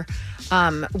of her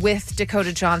with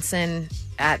Dakota Johnson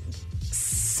at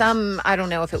some, I don't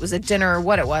know if it was a dinner or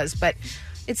what it was, but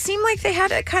it seemed like they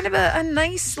had a kind of a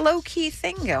nice low-key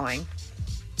thing going.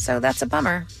 So that's a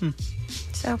bummer.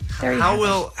 So there you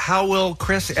go. How will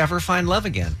Chris ever find love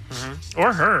again?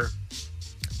 Or her?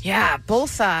 Yeah,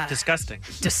 both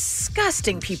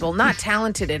disgusting people, not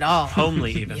talented at all.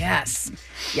 Homely, even. Yes.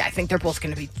 Yeah, I think they're both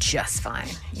going to be just fine,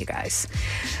 you guys.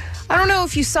 I don't know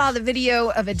if you saw the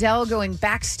video of Adele going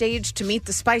backstage to meet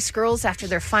the Spice Girls after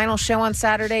their final show on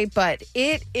Saturday, but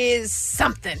it is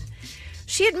something.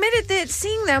 She admitted that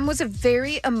seeing them was a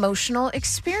very emotional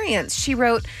experience. She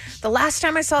wrote, "The last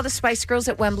time I saw the Spice Girls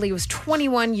at Wembley was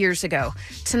 21 years ago.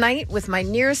 Tonight, with my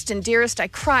nearest and dearest, I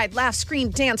cried, laughed,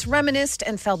 screamed, danced, reminisced,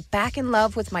 and fell back in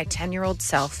love with my 10-year-old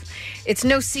self. It's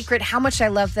no secret how much I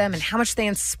love them and how much they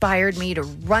inspired me to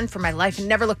run for my life and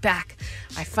never look back.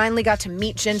 I finally got to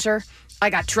meet Ginger. I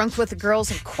got drunk with the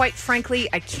girls, and quite frankly,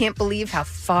 I can't believe how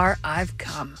far I've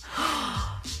come."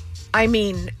 I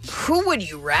mean, who would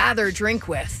you rather drink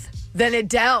with than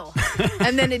Adele?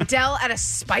 And then Adele at a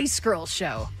Spice Girls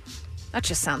show. That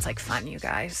just sounds like fun, you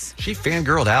guys. She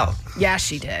fangirled out. Yeah,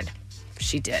 she did.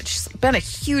 She did. She's been a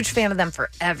huge fan of them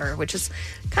forever, which is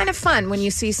kind of fun when you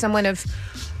see someone of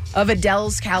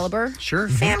Adele's caliber. Sure.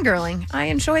 Fangirling. I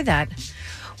enjoy that.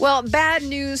 Well, bad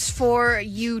news for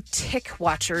you Tick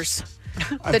watchers.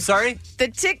 I'm sorry? The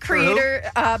Tick creator,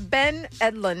 Ben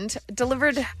Edlund,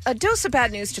 delivered a dose of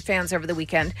bad news to fans over the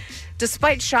weekend.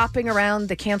 Despite shopping around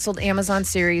the canceled Amazon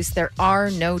series, there are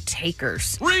no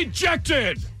takers.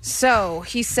 Rejected! So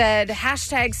he said,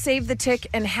 hashtag save the Tick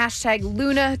and hashtag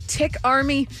Luna Tick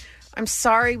Army. I'm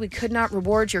sorry we could not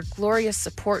reward your glorious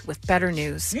support with better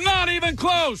news. Not even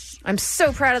close! I'm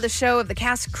so proud of the show, of the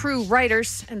cast, crew,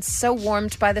 writers, and so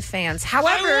warmed by the fans.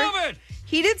 However, I love it!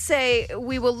 He did say,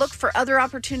 we will look for other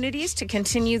opportunities to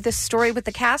continue this story with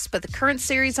the cast, but the current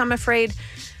series, I'm afraid,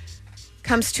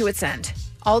 comes to its end.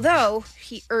 Although,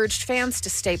 he urged fans to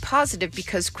stay positive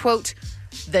because, quote,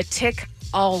 the Tick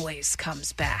always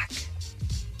comes back.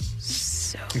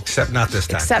 So, except not this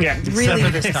time. Except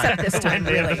this time,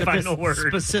 They have really. the final word.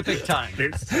 Specific time.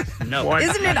 No.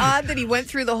 Isn't it odd that he went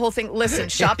through the whole thing? Listen,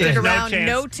 shopped it No around, chance.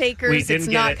 no We takers, didn't it's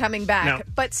get not it. coming back. No.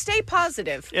 But stay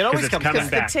positive. It always it's comes coming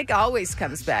back. The Tick always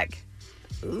comes back.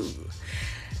 Ooh.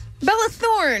 Bella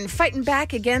Thorne fighting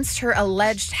back against her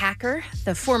alleged hacker.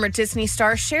 The former Disney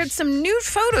star shared some nude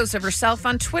photos of herself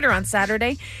on Twitter on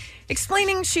Saturday,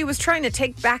 explaining she was trying to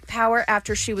take back power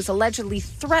after she was allegedly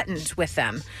threatened with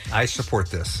them. I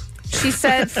support this. She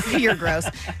said, you're gross.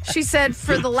 She said,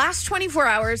 for the last 24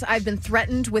 hours, I've been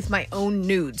threatened with my own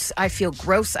nudes. I feel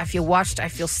gross. I feel watched. I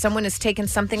feel someone has taken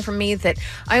something from me that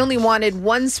I only wanted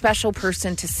one special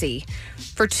person to see.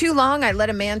 For too long, I let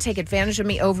a man take advantage of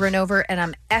me over and over, and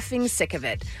I'm effing sick of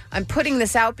it. I'm putting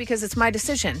this out because it's my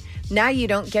decision. Now you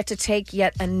don't get to take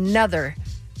yet another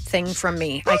thing from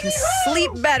me. I can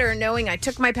sleep better knowing I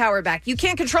took my power back. You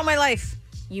can't control my life.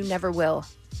 You never will.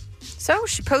 So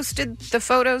she posted the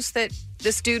photos that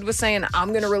this dude was saying, I'm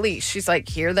going to release. She's like,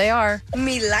 here they are.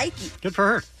 Me like it. Good for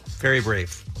her. Very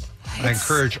brave. I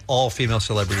encourage all female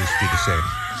celebrities to do the same.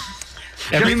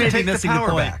 Every Just may be take the missing the power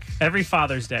point. back. Every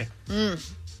Father's Day.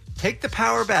 Take the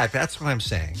power back. That's what I'm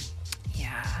saying.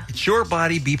 Yeah. It's your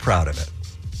body. Be proud of it.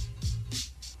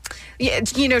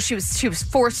 Yeah, she was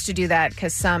forced to do that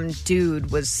because some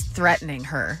dude was threatening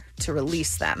her to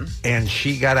release them. And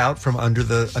she got out from under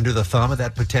the thumb of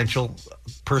that potential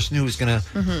person who was going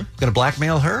to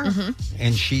blackmail her,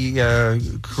 and she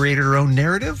created her own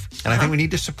narrative. And I think we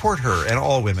need to support her and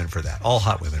all women for that, all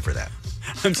hot women for that.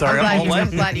 I'm sorry, I'm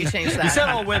glad you changed that. You said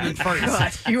all women first.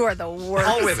 God, you are the worst.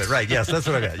 All women, right? Yes, that's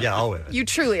what I meant. Yeah, all women. You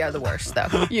truly are the worst,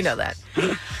 though. You know that.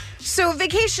 So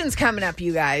vacation's coming up,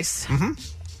 you guys.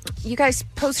 You guys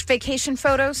post vacation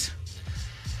photos?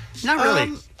 Not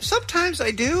really. Sometimes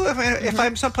I do. If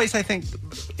I'm someplace I think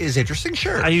is interesting,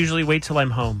 sure. I usually wait till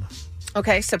I'm home.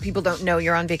 Okay, so people don't know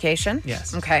you're on vacation?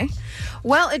 Yes. Okay.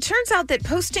 Well, it turns out that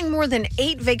posting more than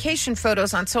 8 vacation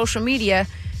photos on social media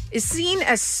is seen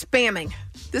as spamming.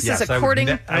 This is according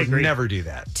I would never do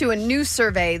that. To a new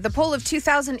survey. The poll of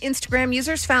 2,000 Instagram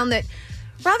users found that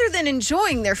rather than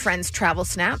enjoying their friends' travel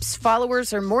snaps,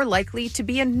 followers are more likely to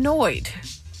be annoyed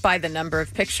by the number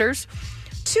of pictures.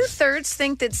 2/3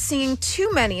 think that seeing too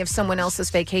many of someone else's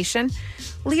vacation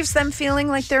leaves them feeling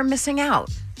like they're missing out.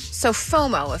 So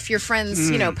FOMO, if your friends,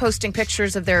 posting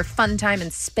pictures of their fun time in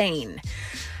Spain.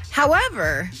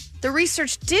 However, the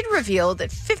research did reveal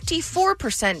that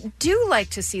 54% do like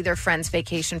to see their friends'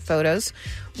 vacation photos,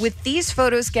 with these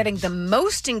photos getting the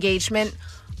most engagement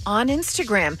on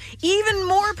Instagram, even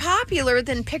more popular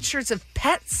than pictures of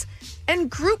pets and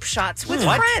group shots with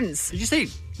friends. Did you say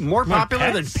more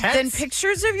popular than pets? Than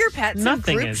pictures of your pets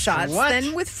Nothing and group is. shots What?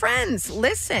 than with friends.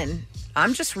 Listen,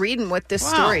 I'm just reading what this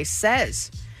story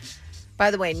says. By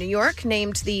the way, New York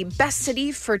named the best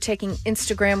city for taking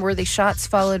Instagram-worthy shots,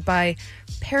 followed by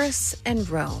Paris and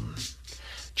Rome.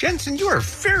 Jensen, you are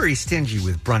very stingy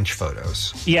with brunch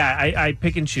photos. Yeah, I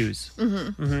pick and choose.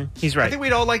 He's right. I think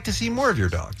we'd all like to see more of your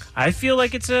dog. I feel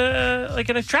like it's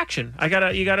an attraction.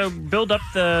 You gotta build up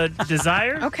the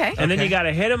desire. Okay. And then you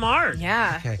gotta hit them hard.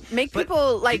 Yeah. Okay. Make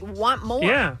people, want more.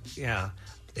 Yeah. Yeah.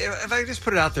 If I just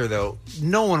put it out there, though,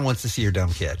 no one wants to see your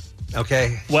dumb kid.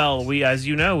 Okay. Well, as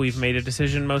you know, we've made a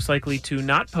decision most likely to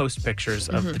not post pictures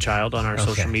of the child on our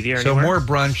social media. So anywhere. more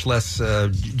brunch, less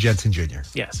Jensen Jr.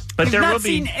 Yes, but I've there not will be.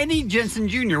 seen any Jensen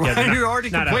Jr. Why are you already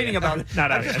complaining about it?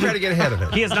 Not I'm just trying to get ahead of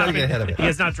it. He has not get ahead of it. He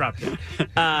has not dropped it.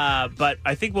 But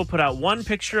I think we'll put out one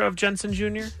picture of Jensen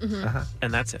Jr.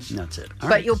 And that's it. That's it.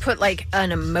 But you'll put,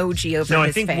 an emoji over his No,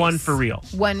 I think face. one for real.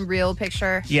 One real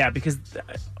picture? Yeah, because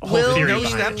Will theory you-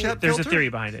 behind it. Snapchat There's a filter? theory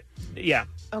behind it. Yeah.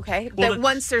 Okay. Well, that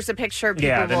once there's a picture, people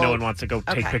Yeah, then will... no one wants to go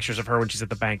take Okay. pictures of her when she's at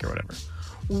the bank or whatever.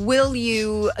 Will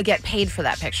you get paid for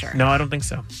that picture? No, I don't think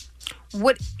so.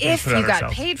 What if put it you out got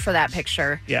ourselves. paid for that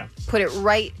picture? Yeah. Put it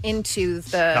right into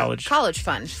the College.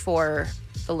 fund for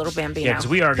the little Bambino. Yeah, because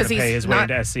we are going to pay his way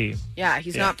not- into SC. Yeah,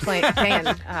 he's not paying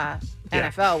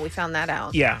NFL. We found that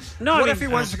out. Yeah. No, What I mean, if he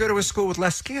wants to go to a school with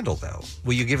less scandal, though?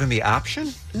 Will you give him the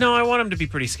option? No, I want him to be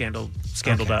pretty scandaled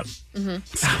up.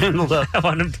 Scandaled up. I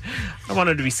want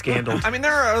him to be scandaled. I mean,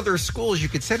 there are other schools you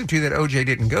could send him to that OJ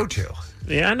didn't go to.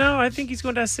 Yeah, no, I think he's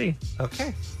going to SC.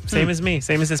 Okay. Same as me.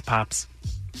 Same as his pops.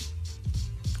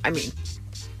 I mean,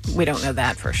 we don't know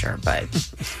that for sure, but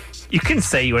You can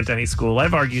say you went to any school.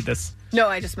 I've argued this. no,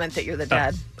 I just meant that you're the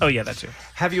dad. Oh, yeah, that too.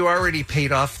 Have you already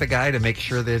paid off the guy to make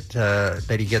sure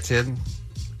that he gets in?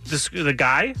 The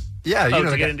guy? Yeah, you know to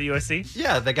the get guy. into USC?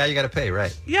 Yeah, the guy you got to pay,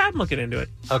 right? Yeah, I'm looking into it.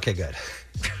 Okay, good.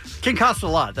 Can cost a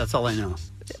lot. That's all I know.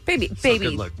 Baby,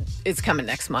 good luck. it's coming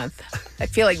next month. I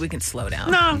feel like we can slow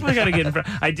down. No, I got to get in front.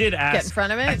 I did ask. Get in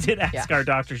front of it? I did ask our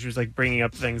doctor. She was like bringing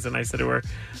up things, and I said to her,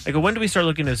 I go, when do we start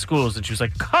looking at schools? And she was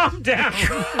like, calm down.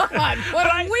 God, what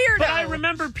a weirdo. But I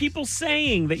remember people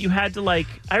saying that you had to I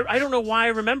don't know why I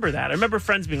remember that. I remember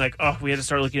friends being like, oh, we had to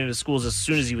start looking into schools as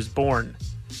soon as he was born.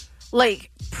 Like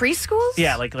preschools?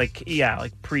 Yeah, like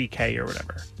pre-K or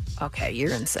whatever. Okay,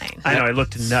 you're insane. I know, I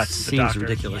looked nuts at the Seems doctor.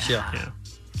 ridiculous, yeah.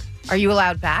 Are you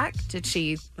allowed back? Did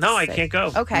she? No, I say- can't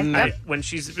go. Okay. When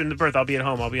she's in the birth, I'll be at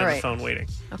home. I'll be on All the right. phone waiting.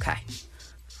 Okay.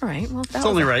 All right. Well, that It's was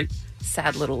only a right.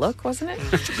 sad little look, wasn't it?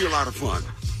 It should be a lot of fun.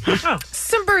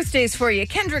 Some birthdays for you.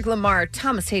 Kendrick Lamar,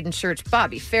 Thomas Hayden Church,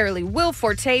 Bobby Fairley, Will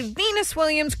Forte, Venus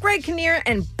Williams, Greg Kinnear,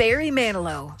 and Barry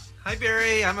Manilow. Hi,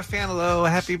 Barry. I'm a fan of Lo.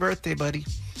 Happy birthday, buddy.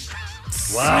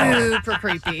 Wow. Super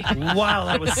creepy. Wow,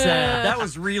 that was sad. That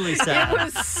was really sad.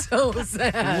 It was so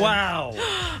sad. Wow.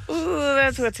 Ooh,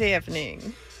 that's what's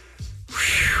happening.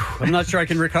 I'm not sure I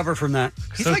can recover from that.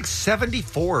 He's like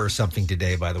 74 or something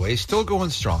today, by the way. Still going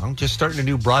strong. Just starting a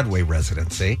new Broadway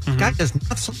residency. Guy does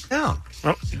not slow down.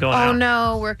 Oh, going Oh out.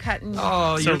 no, we're cutting.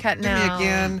 Oh, we're you're cutting doing me out.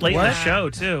 again. Late in What? the show,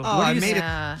 too. Oh, I you made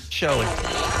say? it show.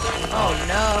 Oh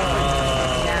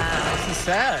no. Yeah. This is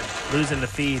sad. Losing the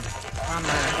feed.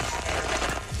 Bummer.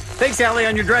 Thanks, Allie.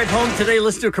 On your drive home today,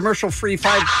 listen to a commercial-free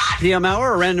 5 p.m.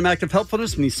 hour, a random act of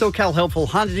helpfulness from the SoCal Helpful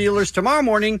Honda dealers. Tomorrow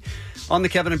morning on the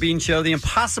Kevin and Bean Show, the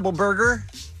Impossible Burger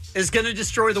is going to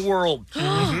destroy the world.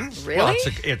 Really? Well,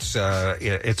 it's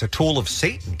a tool of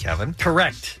Satan, Kevin.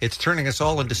 Correct. It's turning us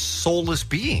all into soulless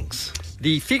beings.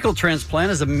 The fecal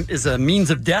transplant is a means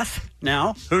of death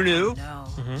now. Who knew? No.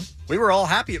 We were all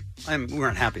happy. We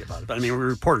weren't happy about it, but we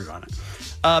reported on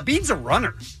it. Bean's a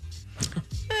runner.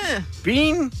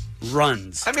 Bean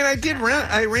runs. I mean,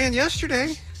 I ran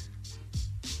yesterday.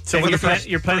 So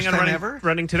you're planning on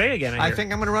running today again? I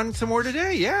think I'm going to run some more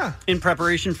today, yeah. In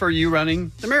preparation for you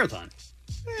running the marathon.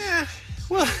 Yeah,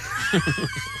 well,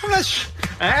 I'm not sure.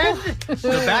 And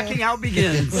the backing out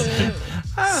begins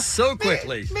so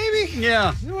quickly. Maybe.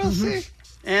 Yeah. We'll see.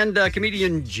 And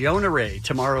comedian Jonah Ray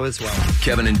tomorrow as well.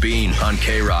 Kevin and Bean on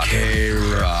K-Rock.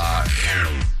 K-Rock.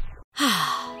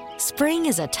 Spring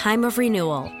is a time of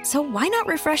renewal, so why not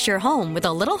refresh your home with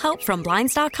a little help from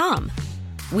Blinds.com?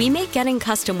 We make getting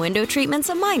custom window treatments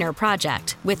a minor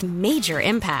project with major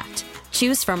impact.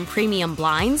 Choose from premium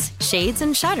blinds, shades,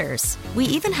 and shutters. We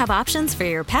even have options for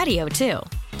your patio, too.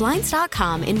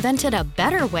 Blinds.com invented a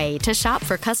better way to shop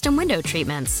for custom window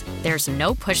treatments. There's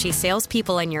no pushy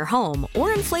salespeople in your home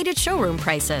or inflated showroom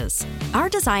prices. Our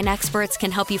design experts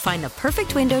can help you find the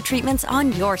perfect window treatments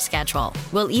on your schedule.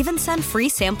 We'll even send free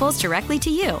samples directly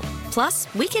to you.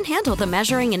 Plus, we can handle the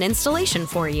measuring and installation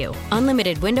for you.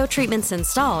 Unlimited window treatments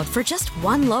installed for just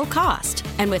one low cost.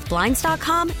 And with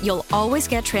Blinds.com, you'll always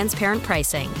get transparent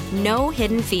pricing. No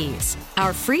hidden fees.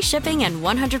 Our free shipping and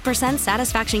 100%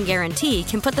 satisfaction guarantee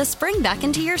can put the spring back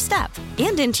into your step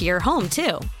and into your home,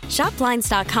 too. Shop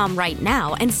Blinds.com right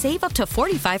now and save up to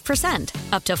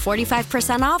 45%. Up to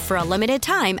 45% off for a limited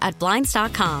time at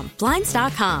Blinds.com.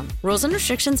 Blinds.com. Rules and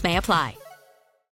restrictions may apply.